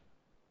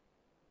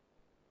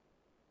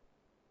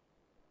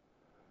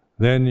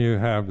 then you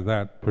have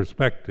that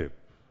perspective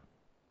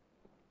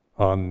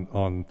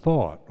on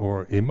thought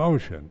or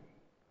emotion,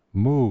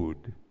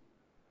 mood,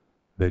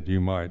 that you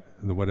might,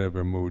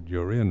 whatever mood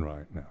you're in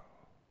right now.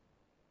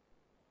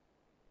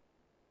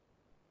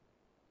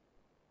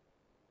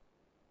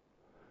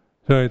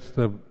 So it's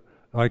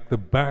like the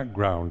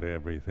background to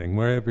everything,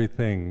 where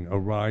everything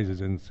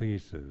arises and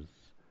ceases.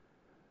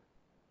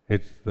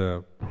 It's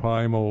the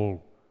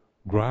primal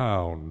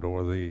ground,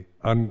 or the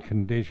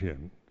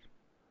unconditioned,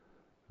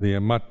 the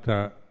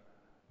amatta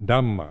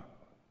Dhamma,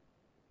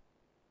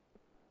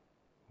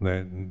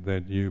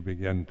 that you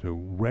begin to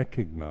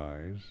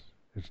recognize.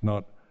 It's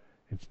not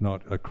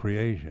a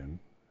creation.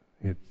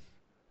 It's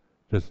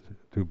just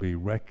to be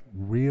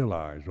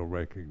realized or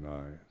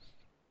recognized.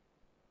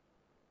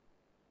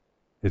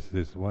 It's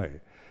this way.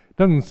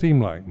 Doesn't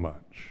seem like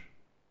much.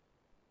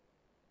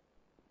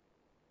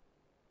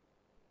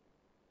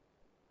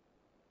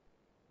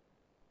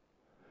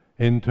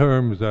 In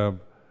terms of,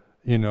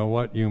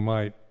 what you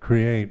might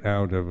create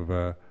out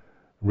of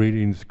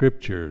reading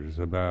scriptures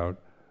about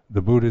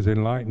the Buddha's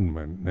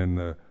enlightenment, and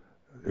the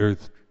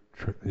earth,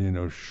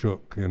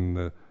 shook,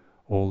 and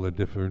all the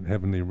different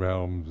heavenly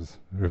realms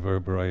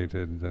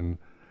reverberated, and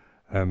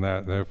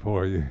that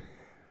therefore you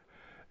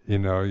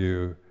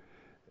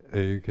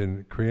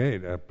can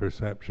create a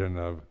perception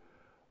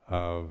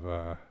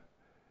of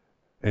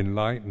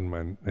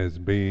enlightenment as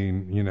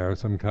being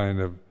some kind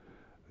of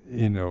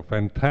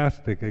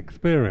fantastic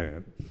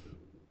experience,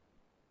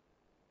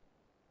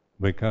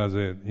 because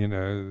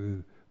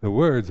the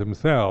words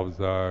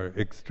themselves are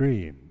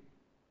extreme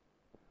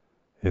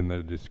in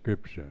their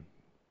description.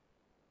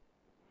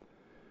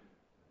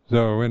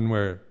 So when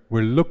we're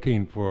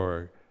looking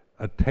for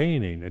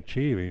achieving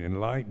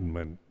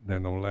enlightenment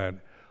and all that,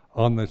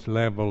 on this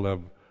level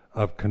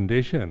of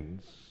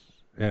conditions,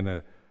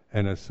 and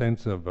a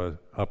sense of a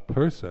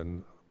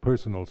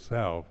personal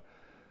self,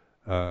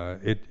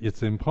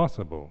 it's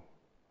impossible.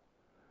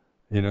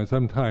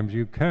 Sometimes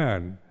you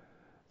can,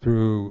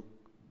 through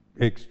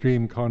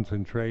extreme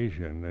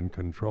concentration and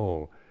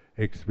control,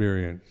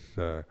 experience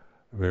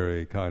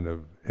very kind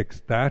of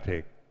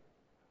ecstatic,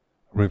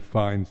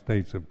 refined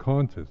states of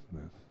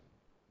consciousness.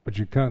 But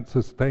you can't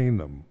sustain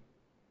them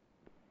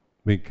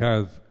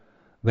because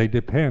they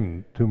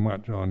depend too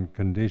much on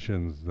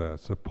conditions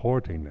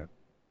supporting it.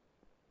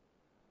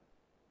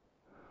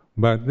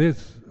 But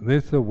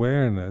this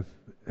awareness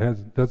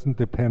doesn't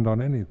depend on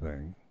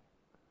anything.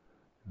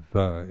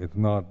 It's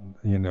not,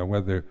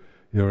 whether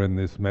you're in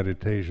this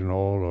meditation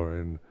hall or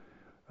in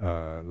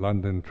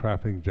London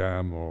traffic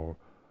jam or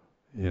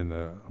in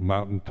a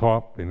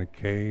mountaintop, in a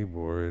cave,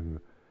 or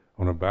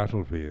on a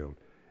battlefield.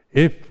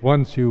 If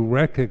once you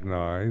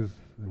realize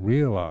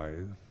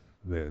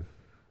this,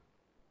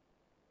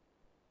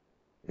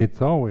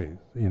 it's always,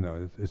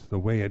 it's the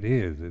way it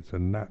is. It's a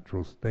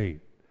natural state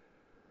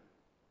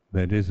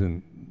that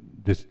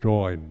isn't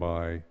destroyed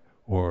by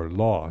or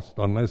lost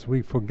unless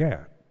we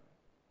forget.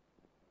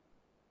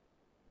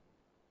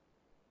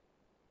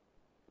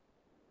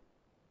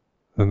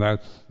 And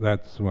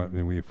that's what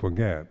we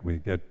forget. We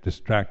get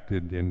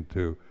distracted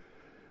into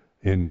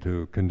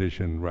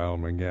conditioned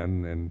realm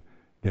again and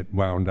get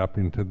wound up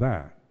into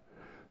that.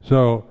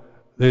 So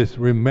this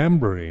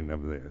remembering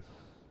of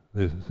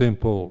this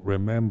simple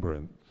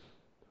remembrance,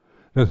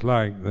 just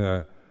like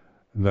the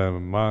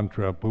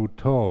mantra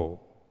Bhutto,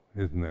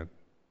 isn't it?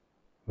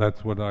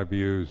 That's what I've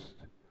used.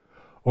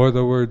 Or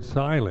the word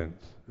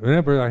silence.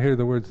 Whenever I hear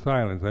the word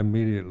silence, I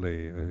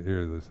immediately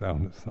hear the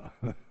sound of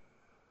silence.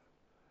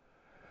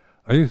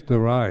 I used to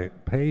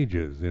write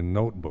pages in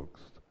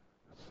notebooks.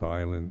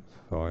 Silence,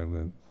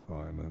 silence,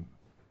 silence.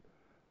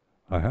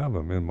 I have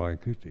them in my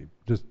kuti,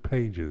 just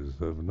pages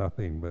of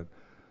nothing but,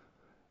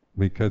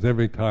 because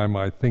every time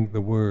I think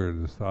the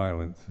word, the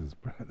silence is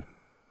present.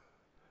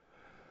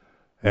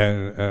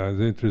 And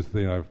it's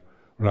interesting,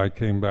 when I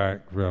came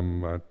back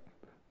from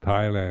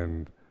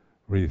Thailand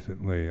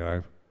recently,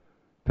 I've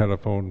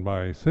telephoned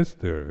my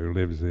sister who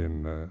lives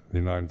in the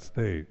United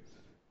States.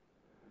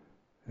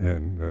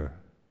 And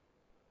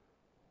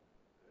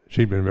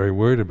she'd been very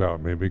worried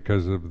about me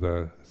because of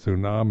the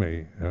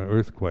tsunami,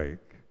 earthquake.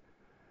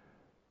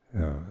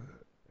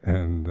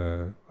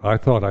 And I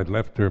thought I'd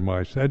left her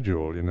my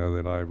schedule,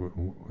 that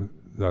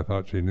I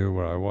thought she knew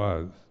where I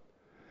was.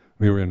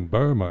 We were in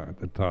Burma at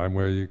the time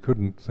where you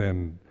couldn't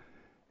send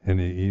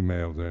any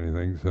emails or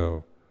anything,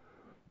 so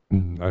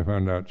I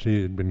found out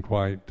she had been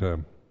quite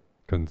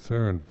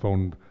concerned,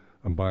 phoned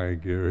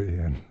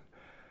Abhayagiri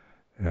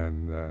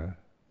and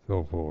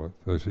so forth.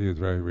 So she was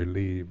very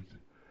relieved.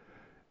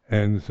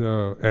 And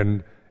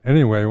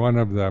anyway, one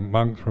of the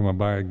monks from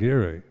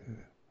Abhayagiri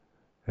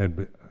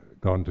had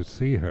gone to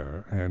see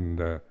her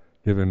and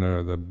given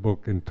her the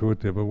book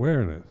Intuitive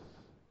Awareness.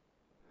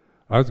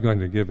 I was going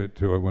to give it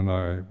to her when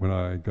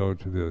I go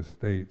to the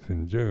States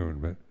in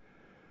June,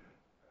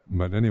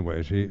 but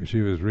anyway,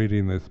 she was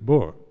reading this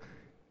book,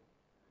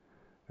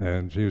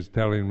 and she was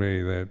telling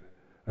me that,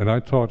 and I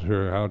taught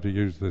her how to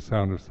use the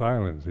sound of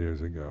silence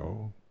years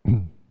ago,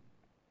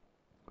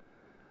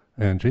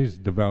 and she's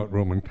devout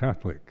Roman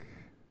Catholic,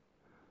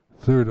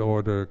 third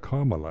order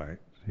Carmelite.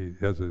 She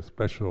has a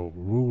special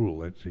rule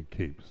that she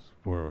keeps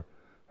for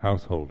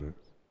householders,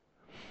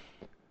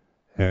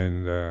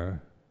 and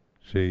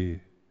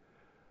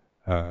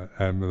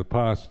and the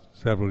past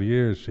several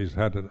years she's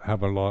had to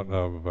have a lot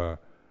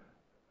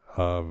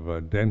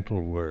of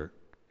dental work,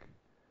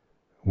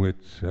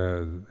 which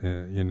has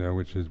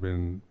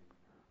been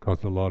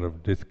caused a lot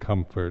of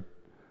discomfort,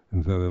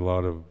 and so there's a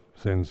lot of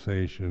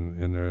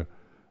sensation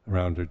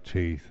around her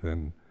teeth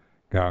and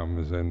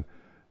gums,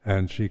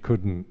 and she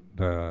couldn't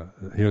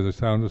hear the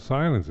sound of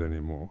silence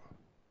anymore.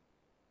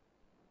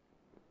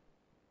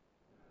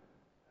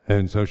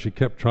 And so she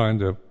kept trying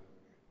to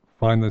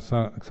find the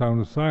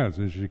sound of silence,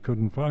 and she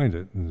couldn't find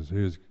it, and she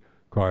was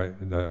quite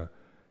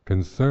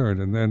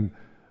concerned, and then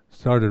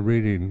started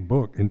reading the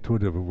book,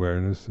 Intuitive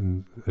Awareness,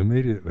 and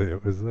immediately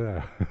it was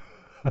there.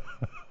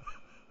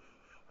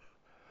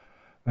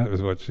 That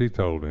was what she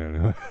told me,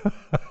 anyway.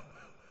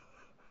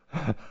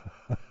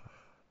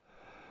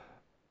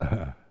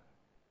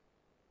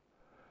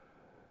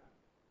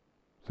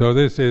 So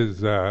this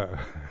is,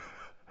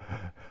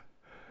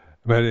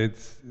 but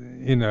it's,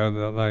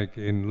 like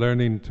in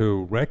learning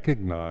to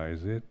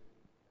recognize it,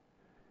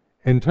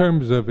 in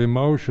terms of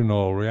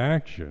emotional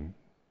reaction,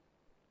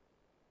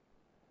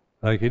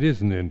 like it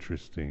isn't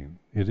interesting.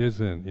 It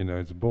isn't,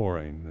 it's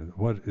boring.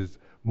 What is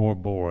more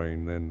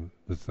boring than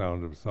the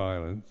sound of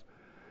silence?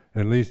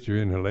 At least your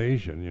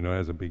inhalation,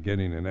 has a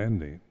beginning and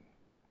ending.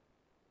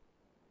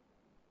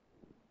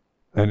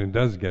 And it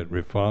does get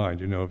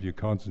refined. If you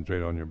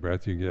concentrate on your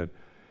breath, you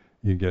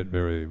get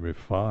very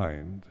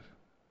refined.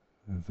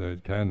 And so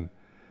it can,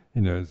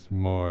 it's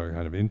more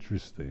kind of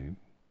interesting.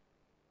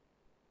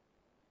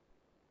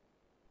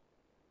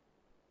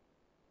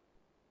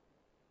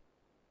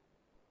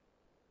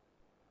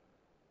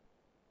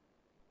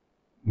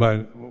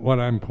 But what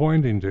I'm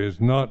pointing to is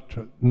not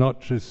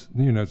just,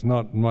 it's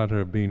not a matter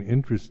of being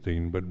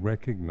interesting, but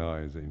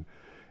recognizing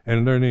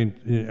and learning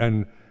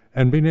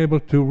and being able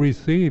to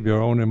receive your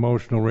own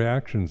emotional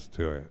reactions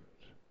to it.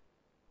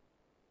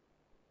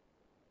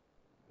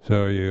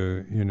 So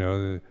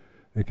the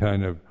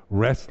kind of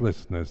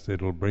restlessness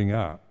it'll bring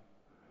up.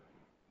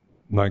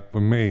 Like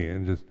for me,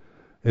 and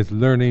it's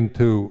learning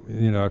to,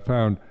 I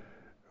found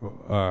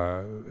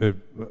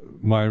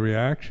my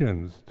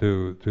reactions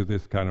to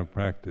this kind of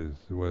practice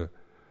were,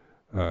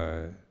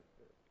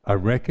 I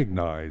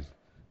recognized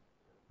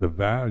the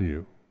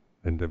value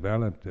and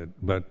developed it,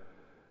 but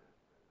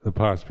the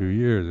past few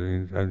years,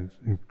 an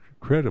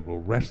incredible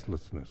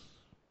restlessness.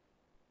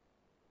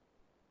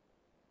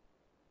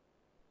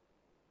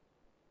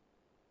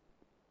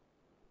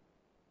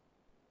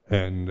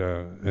 And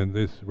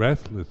this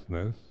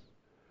restlessness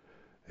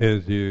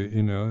is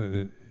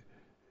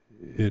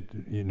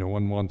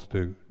one wants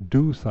to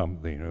do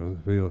something,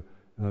 feel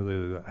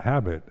the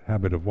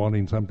habit of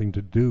wanting something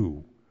to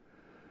do,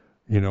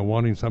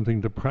 wanting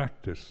something to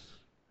practice,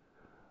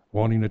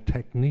 wanting a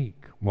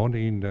technique,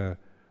 wanting to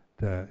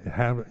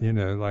have,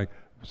 like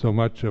so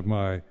much of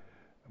my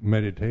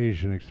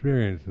meditation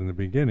experience in the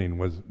beginning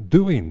was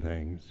doing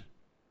things,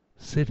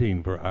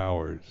 sitting for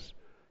hours,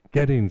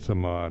 getting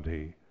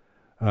samadhi.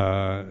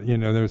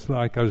 There's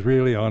like I was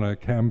really on a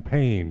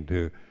campaign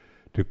to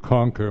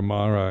conquer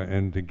Mara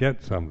and to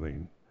get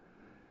something.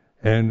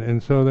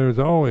 And so there's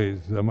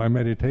always, my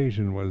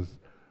meditation was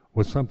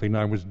something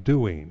I was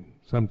doing,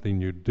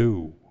 something you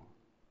do.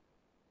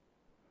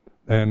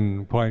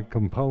 And quite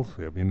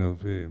compulsive,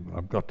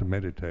 I've got to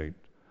meditate.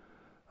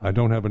 I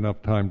don't have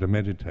enough time to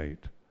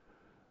meditate.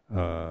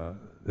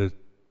 There's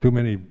too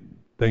many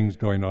things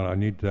going on. I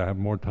need to have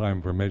more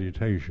time for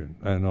meditation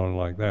and all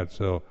like that.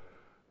 So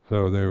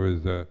there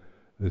was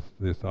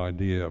this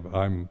idea of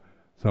I'm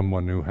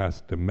someone who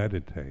has to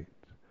meditate.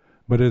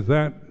 But as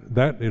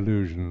that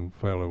illusion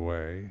fell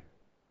away,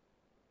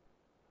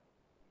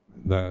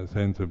 the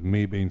sense of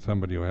me being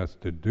somebody who has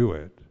to do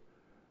it,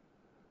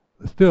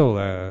 still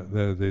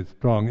there's these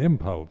strong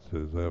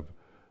impulses of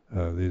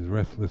these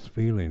restless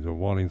feelings of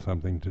wanting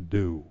something to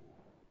do.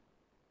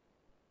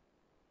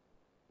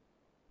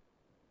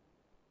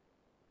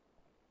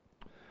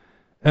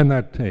 And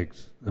that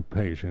takes the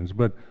patience,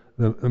 but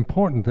the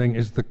important thing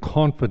is the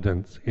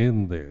confidence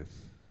in this.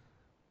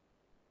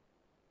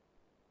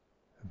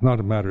 It's not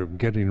a matter of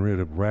getting rid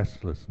of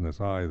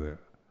restlessness either,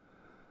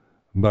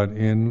 but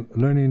in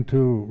learning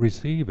to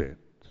receive it,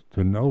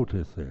 to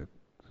notice it,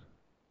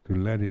 to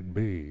let it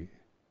be,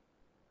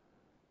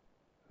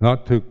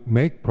 not to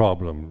make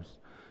problems.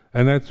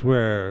 And that's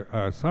where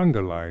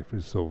Sangha life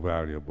is so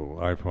valuable,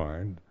 I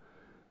find.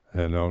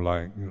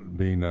 Like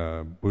being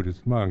a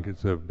Buddhist monk,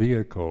 it's a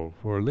vehicle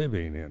for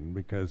living in,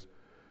 because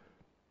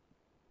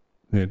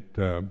it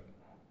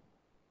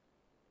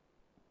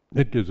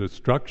gives a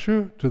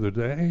structure to the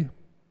day,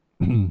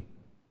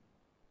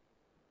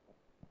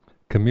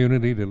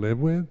 community to live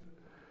with.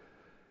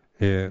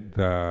 It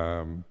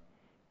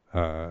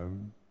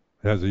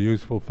has a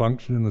useful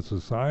function in the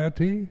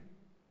society.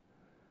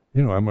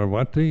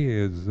 Amaravati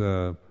is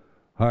a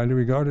highly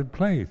regarded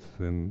place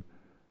and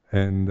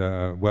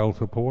well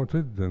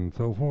supported and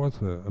so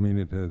forth.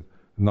 It has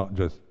not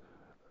just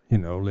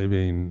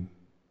living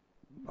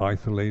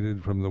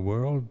isolated from the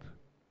world.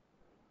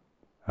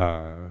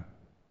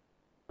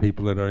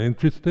 People that are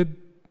interested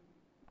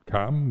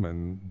come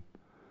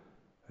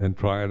and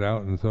try it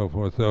out and so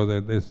forth. So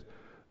that this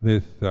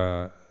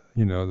the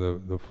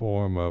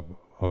form of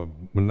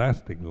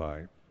monastic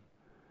life,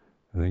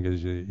 I think,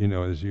 as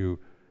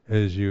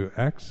you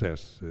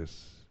access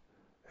this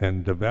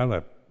and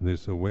develop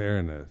this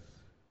awareness,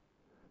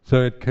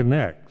 so it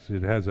connects.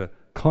 It has a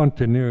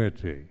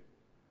continuity,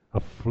 a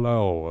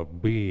flow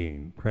of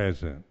being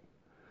present,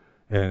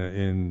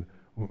 and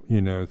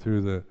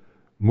through the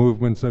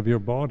movements of your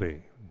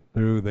body,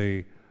 through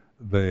the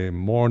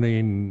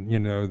morning,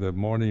 the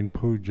morning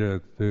puja,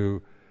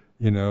 through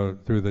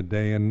the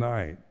day and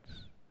night,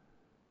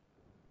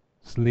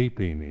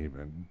 sleeping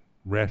even,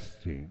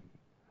 resting.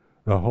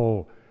 The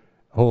whole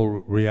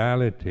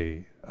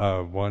reality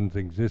of one's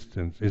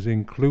existence is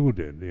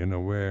included in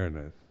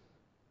awareness.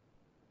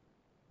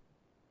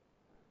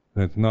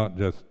 It's not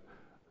just,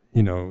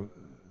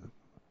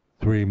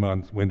 3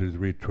 months winter's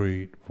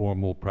retreat,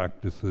 formal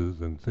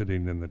practices, and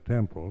sitting in the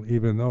temple,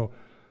 even though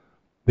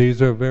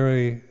this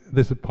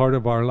is part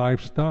of our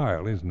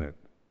lifestyle, isn't it?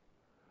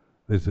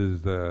 This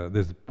is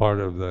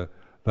part of the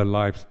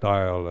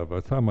lifestyle of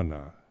a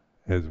samana,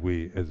 as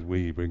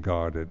we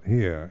regard it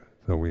here.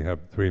 So we have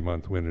 3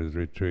 months winter's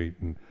retreat,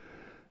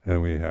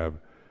 and we have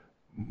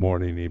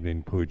morning,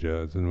 evening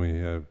pujas, and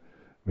we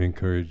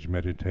encourage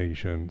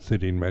meditation,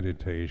 sitting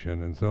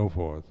meditation, and so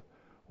forth,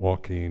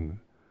 walking,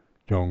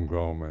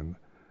 jongrom, and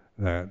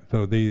that.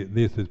 So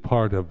this is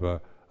part of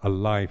a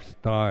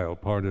lifestyle,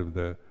 part of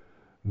the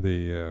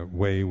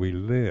way we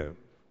live.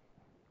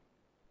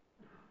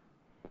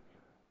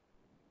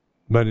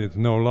 But it's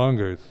no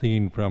longer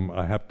seen from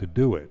I have to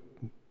do it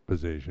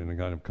position, a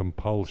kind of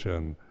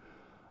compulsion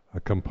a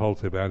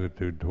compulsive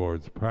attitude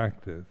towards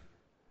practice,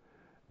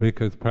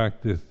 because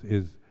practice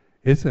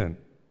isn't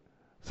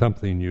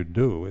something you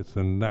do, it's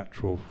a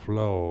natural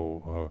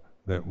flow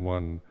that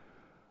one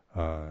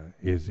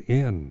is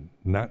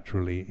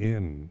naturally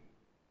in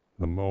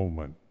the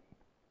moment.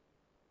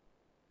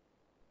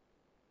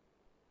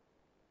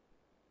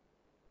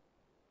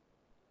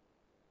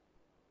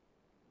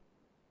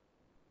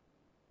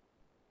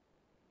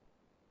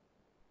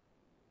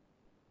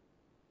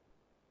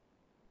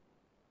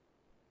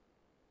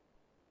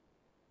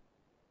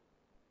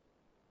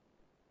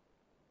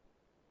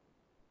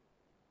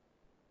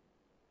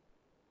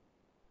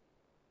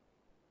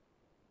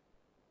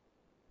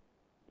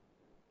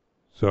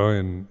 So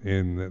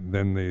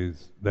then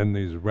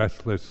these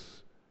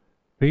restless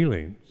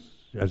feelings,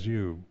 as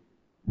you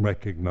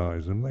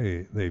recognize them,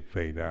 they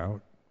fade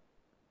out.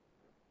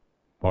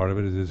 Part of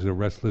it is a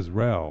restless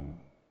realm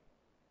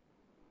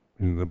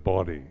in the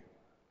body,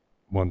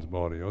 one's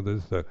body. Or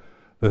there's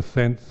the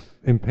sense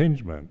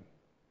impingement.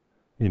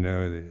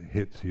 It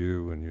hits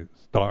you and you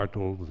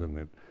startles,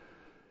 and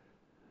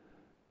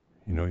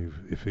you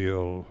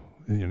feel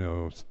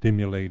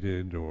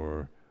stimulated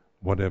or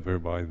whatever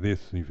by this.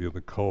 You feel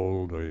the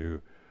cold, or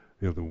you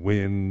feel the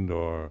wind,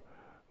 or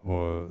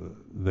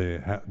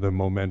the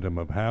momentum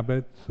of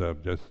habits,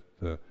 of just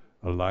a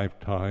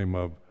lifetime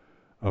of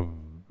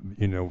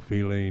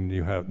feeling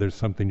there's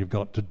something you've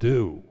got to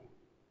do.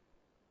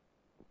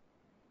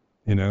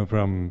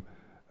 From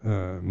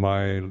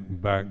my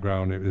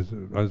background,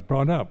 I was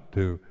brought up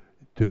to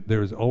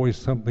there's always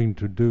something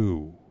to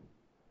do.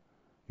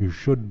 You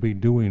should be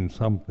doing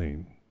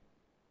something.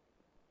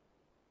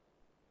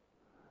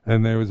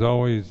 And there was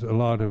always a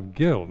lot of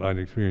guilt I'd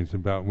experienced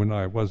about when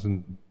I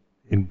wasn't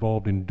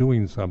involved in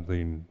doing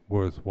something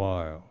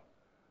worthwhile.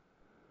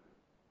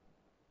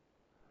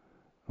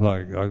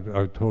 Like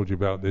I've told you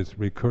about this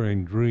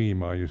recurring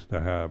dream I used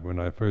to have when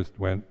I first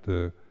went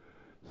to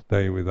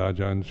stay with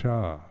Ajahn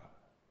Chah,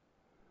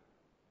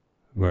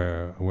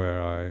 where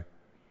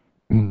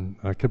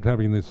I kept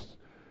having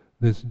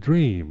this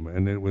dream,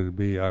 and it would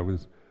be I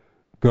was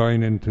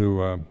going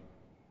into a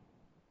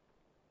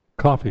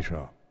coffee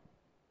shop.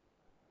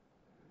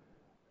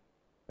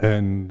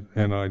 And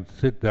I'd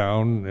sit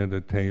down at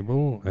a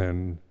table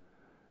and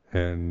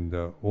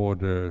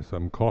order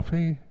some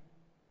coffee,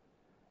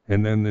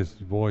 and then this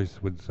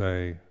voice would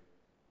say,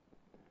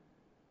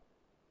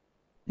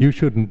 "You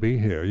shouldn't be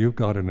here. You've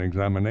got an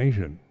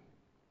examination.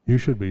 You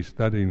should be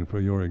studying for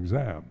your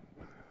exam."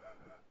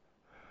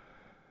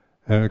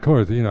 And of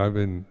course, I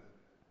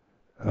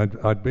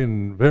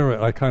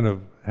kind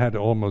of had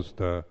almost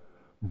a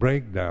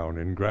breakdown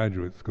in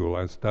graduate school.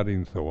 I was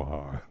studying so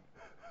hard.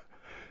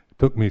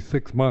 Took me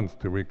 6 months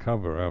to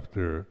recover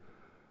after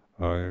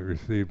I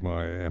received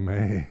my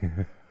MA.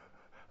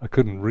 I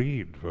couldn't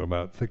read for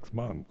about 6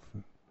 months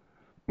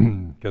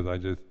because I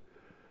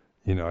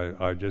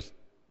just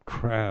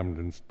crammed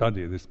and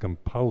studied, this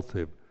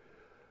compulsive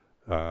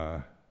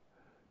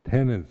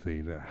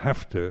tendency to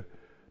have to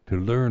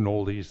learn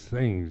all these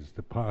things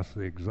to pass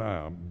the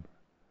exam.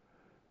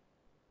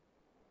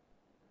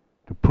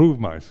 To prove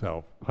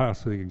myself,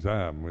 pass the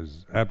exam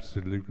was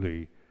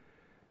absolutely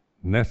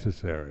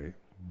necessary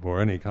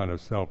for any kind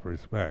of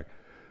self-respect.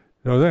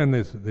 So then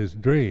this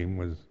dream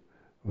was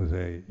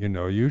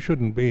you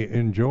shouldn't be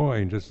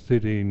enjoying just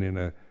sitting in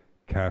a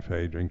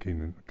cafe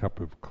drinking a cup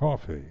of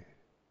coffee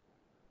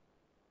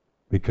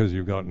because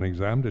you've got an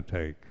exam to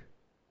take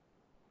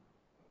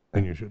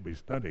and you should be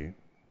studying.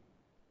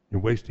 You're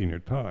wasting your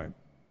time.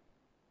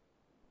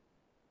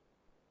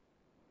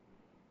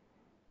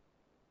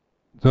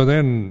 So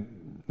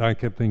then I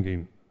kept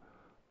thinking,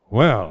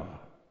 well,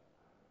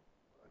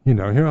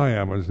 here I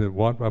am. I was at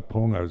Wat Pah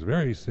Pong. I was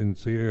very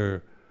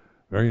sincere,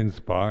 very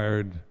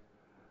inspired,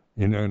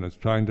 and I was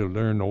trying to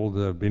learn all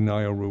the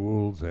Vinaya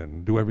rules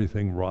and do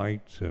everything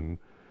right and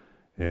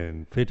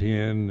fit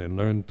in and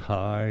learn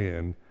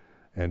Thai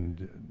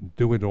and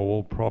do it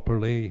all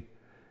properly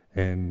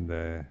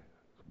and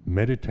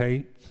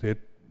meditate, sit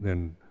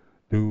and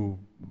do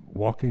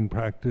walking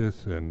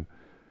practice and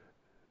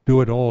do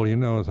it all,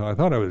 So I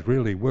thought I was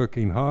really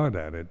working hard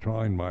at it,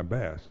 trying my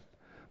best.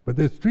 But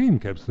this dream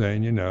kept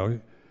saying,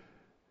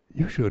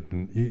 you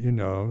shouldn't,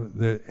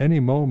 any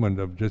moment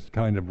of just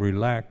kind of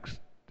relaxed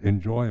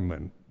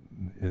enjoyment,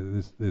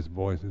 this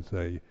voice would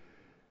say,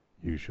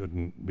 you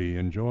shouldn't be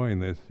enjoying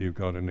this, you've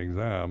got an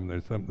exam,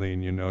 there's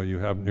something,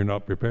 you're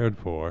not prepared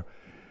for.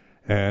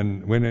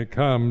 And when it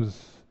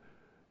comes,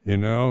 you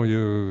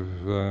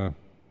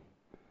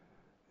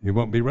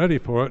won't be ready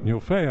for it and you'll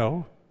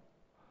fail.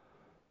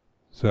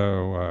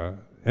 So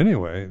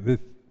anyway,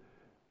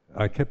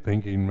 I kept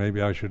thinking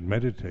maybe I should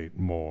meditate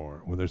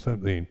more, or there's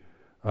something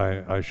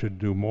I should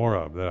do more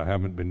of that I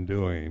haven't been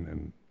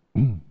doing.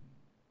 And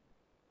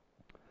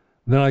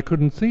then I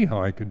couldn't see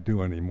how I could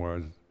do any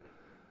more.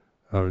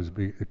 I was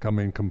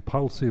becoming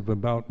compulsive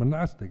about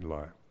monastic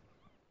life.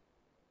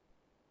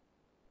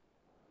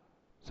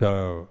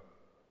 So,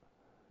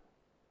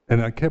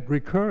 and I kept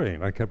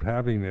recurring. I kept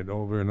having it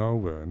over and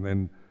over. And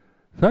then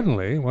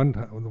Suddenly, one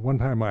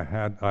time I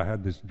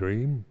had this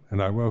dream,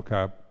 and I woke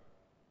up,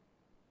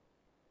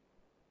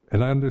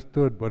 and I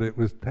understood what it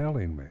was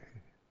telling me.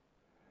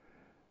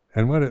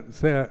 And what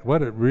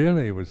it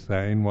really was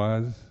saying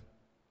was,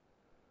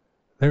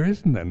 there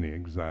isn't any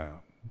exam.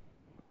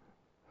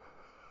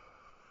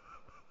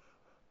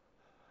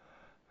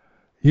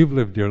 You've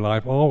lived your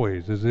life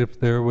always as if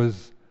there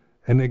was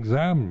an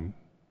exam,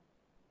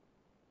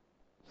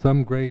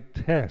 some great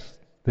test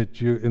that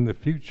you, in the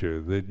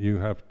future, that you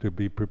have to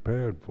be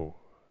prepared for.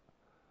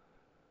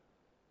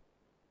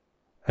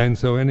 And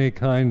so any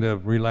kind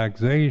of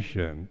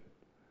relaxation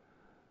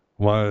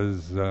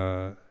was,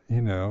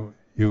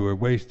 you were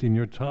wasting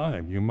your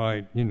time. You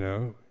might,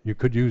 you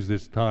could use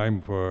this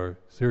time for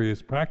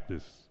serious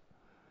practice,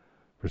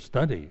 for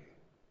study.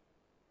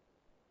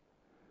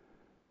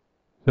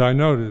 So I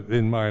know that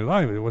in my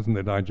life, it wasn't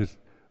that I just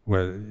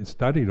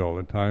studied all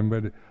the time,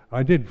 but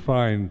I did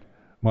find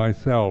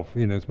myself,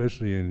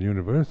 especially in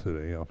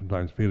university,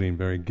 oftentimes feeling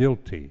very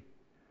guilty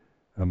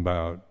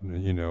about,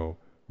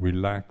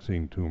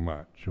 relaxing too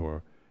much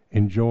or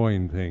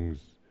enjoying things,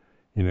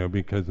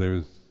 because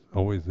there's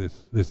always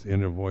this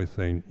inner voice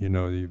saying,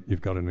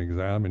 you've got an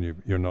exam and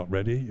you're not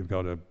ready. You've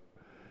got to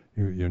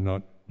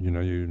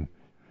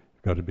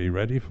be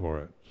ready for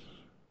it.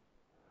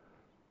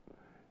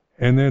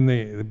 And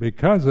then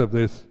because of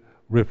this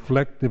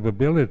reflective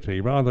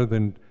ability, rather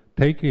than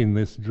taking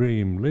this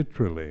dream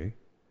literally,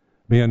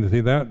 began to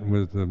see that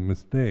was a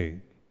mistake.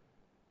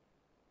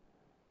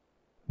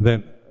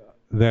 That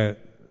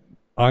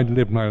I'd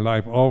lived my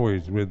life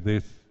always with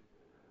this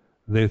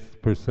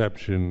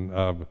perception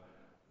of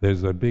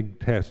there's a big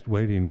test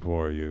waiting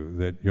for you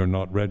that you're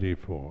not ready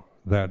for.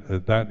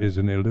 That is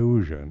an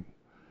illusion.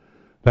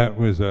 That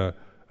was a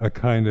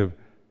kind of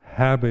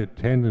habit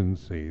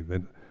tendency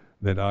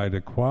that I'd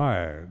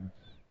acquired.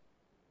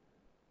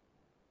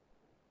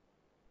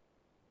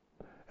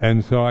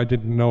 And so I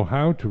didn't know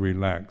how to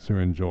relax or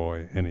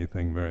enjoy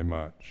anything very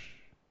much.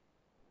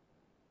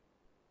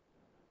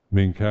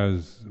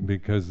 Because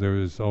there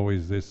is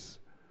always this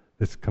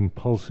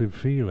compulsive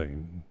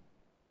feeling,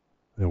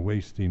 they're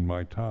wasting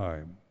my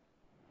time.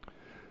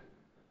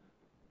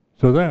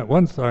 So that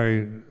once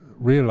I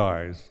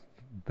realized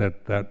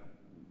that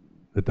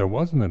there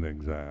wasn't an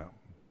exam,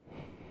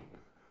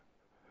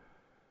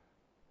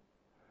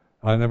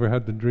 I never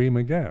had the dream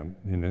again.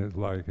 It's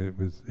like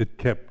it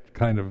kept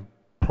kind of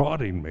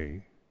prodding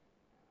me,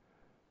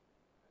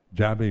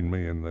 jabbing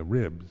me in the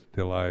ribs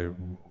till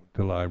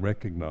I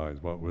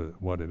recognized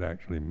what it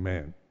actually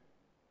meant.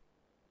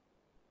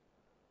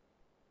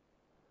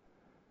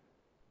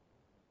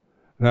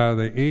 Now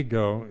the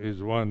ego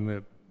is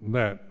one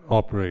that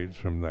operates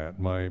from that.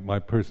 My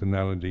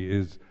personality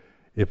is,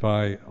 if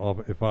I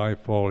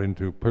fall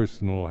into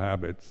personal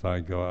habits, I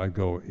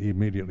go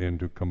immediately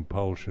into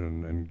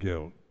compulsion and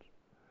guilt.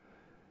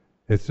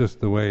 It's just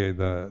the way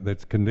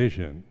that's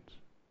conditioned.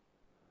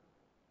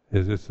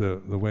 It's just the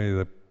way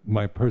that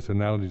my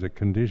personality is a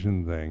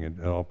conditioned thing.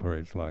 It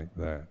operates like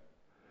that.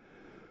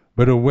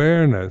 But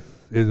awareness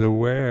is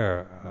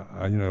aware.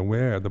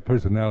 Aware. The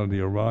personality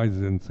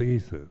arises and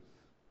ceases.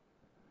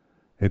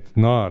 It's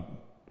not.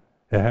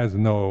 It has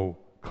no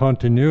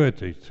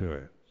continuity to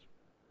it.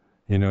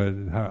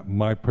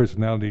 My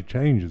personality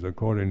changes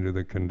according to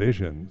the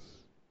conditions.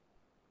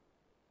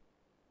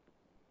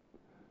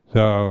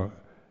 So,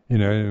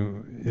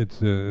 it's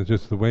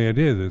just the way it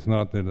is. It's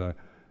not that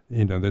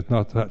there's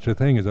not such a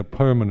thing as a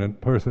permanent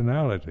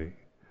personality.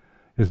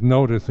 Just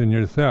notice in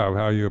yourself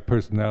how your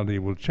personality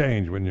will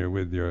change when you're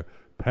with your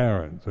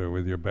parents or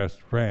with your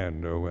best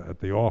friend or at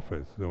the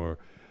office or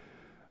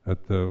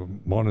at the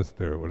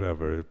monastery or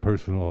whatever.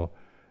 Personal,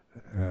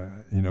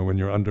 when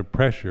you're under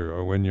pressure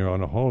or when you're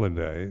on a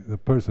holiday, the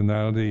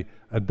personality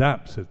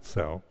adapts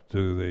itself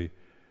to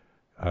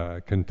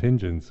the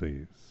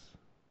contingencies.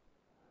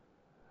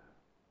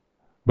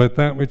 But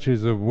that which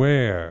is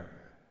aware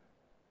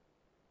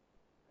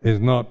is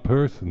not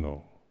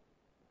personal,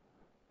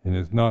 and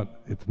it's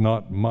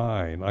not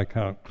mine. I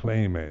can't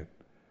claim it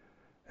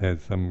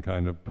as some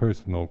kind of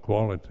personal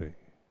quality.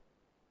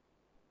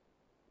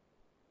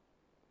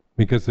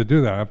 Because to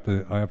do that,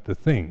 I have to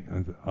think.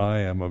 I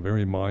am a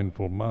very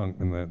mindful monk,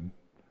 and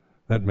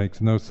that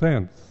makes no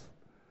sense.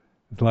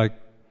 It's like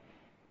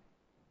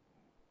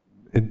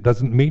it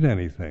doesn't mean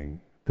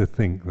anything to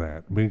think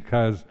that,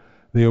 because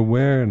the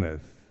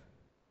awareness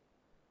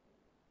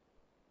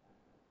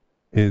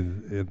is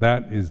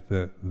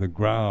the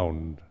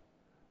ground,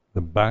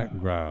 the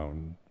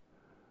background,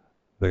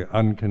 the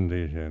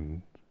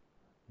unconditioned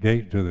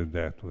gate to the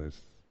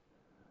deathless.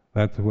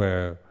 That's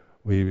where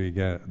we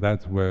begin.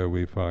 That's where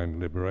we find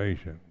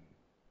liberation.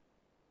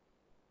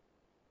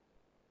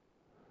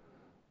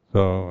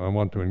 So I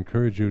want to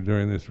encourage you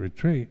during this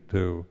retreat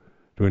to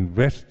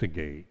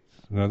investigate.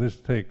 Now this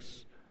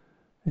takes,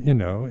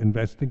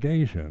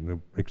 investigation, to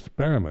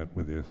experiment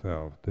with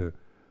yourself, to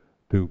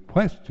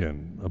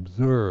question,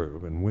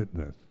 observe, and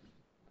witness,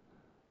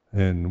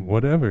 and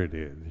whatever it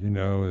is,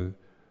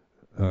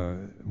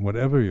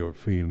 whatever you're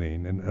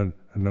feeling, and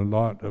a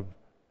lot of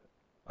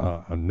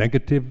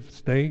negative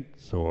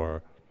states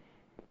or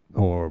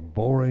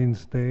boring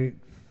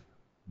states,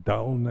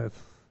 dullness,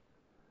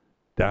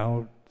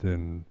 doubt,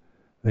 and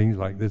things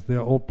like this.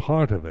 They're all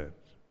part of it.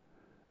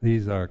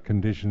 These are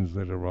conditions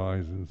that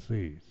arise and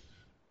cease.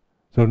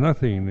 So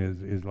nothing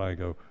is like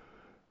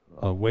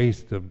a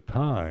waste of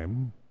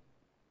time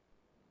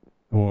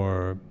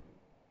or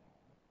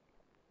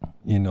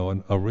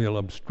a real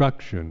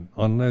obstruction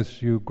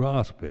unless you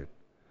grasp it.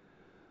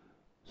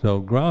 So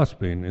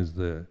grasping is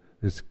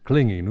this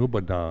clinging,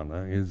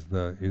 upadana is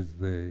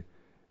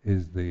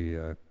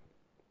the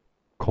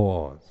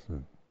cause.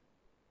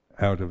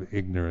 Out of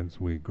ignorance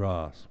we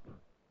grasp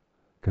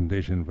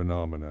conditioned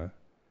phenomena,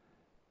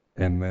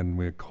 and then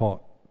we're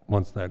caught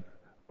once that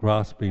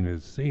grasping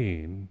is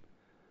seen,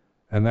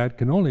 and that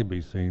can only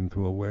be seen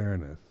through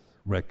awareness,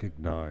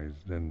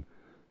 recognized, and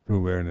through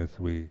awareness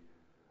we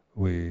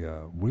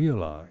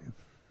realize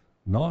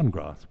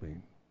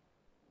non-grasping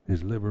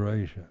is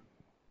liberation.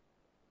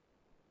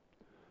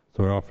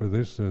 So I offer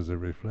this as a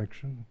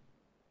reflection.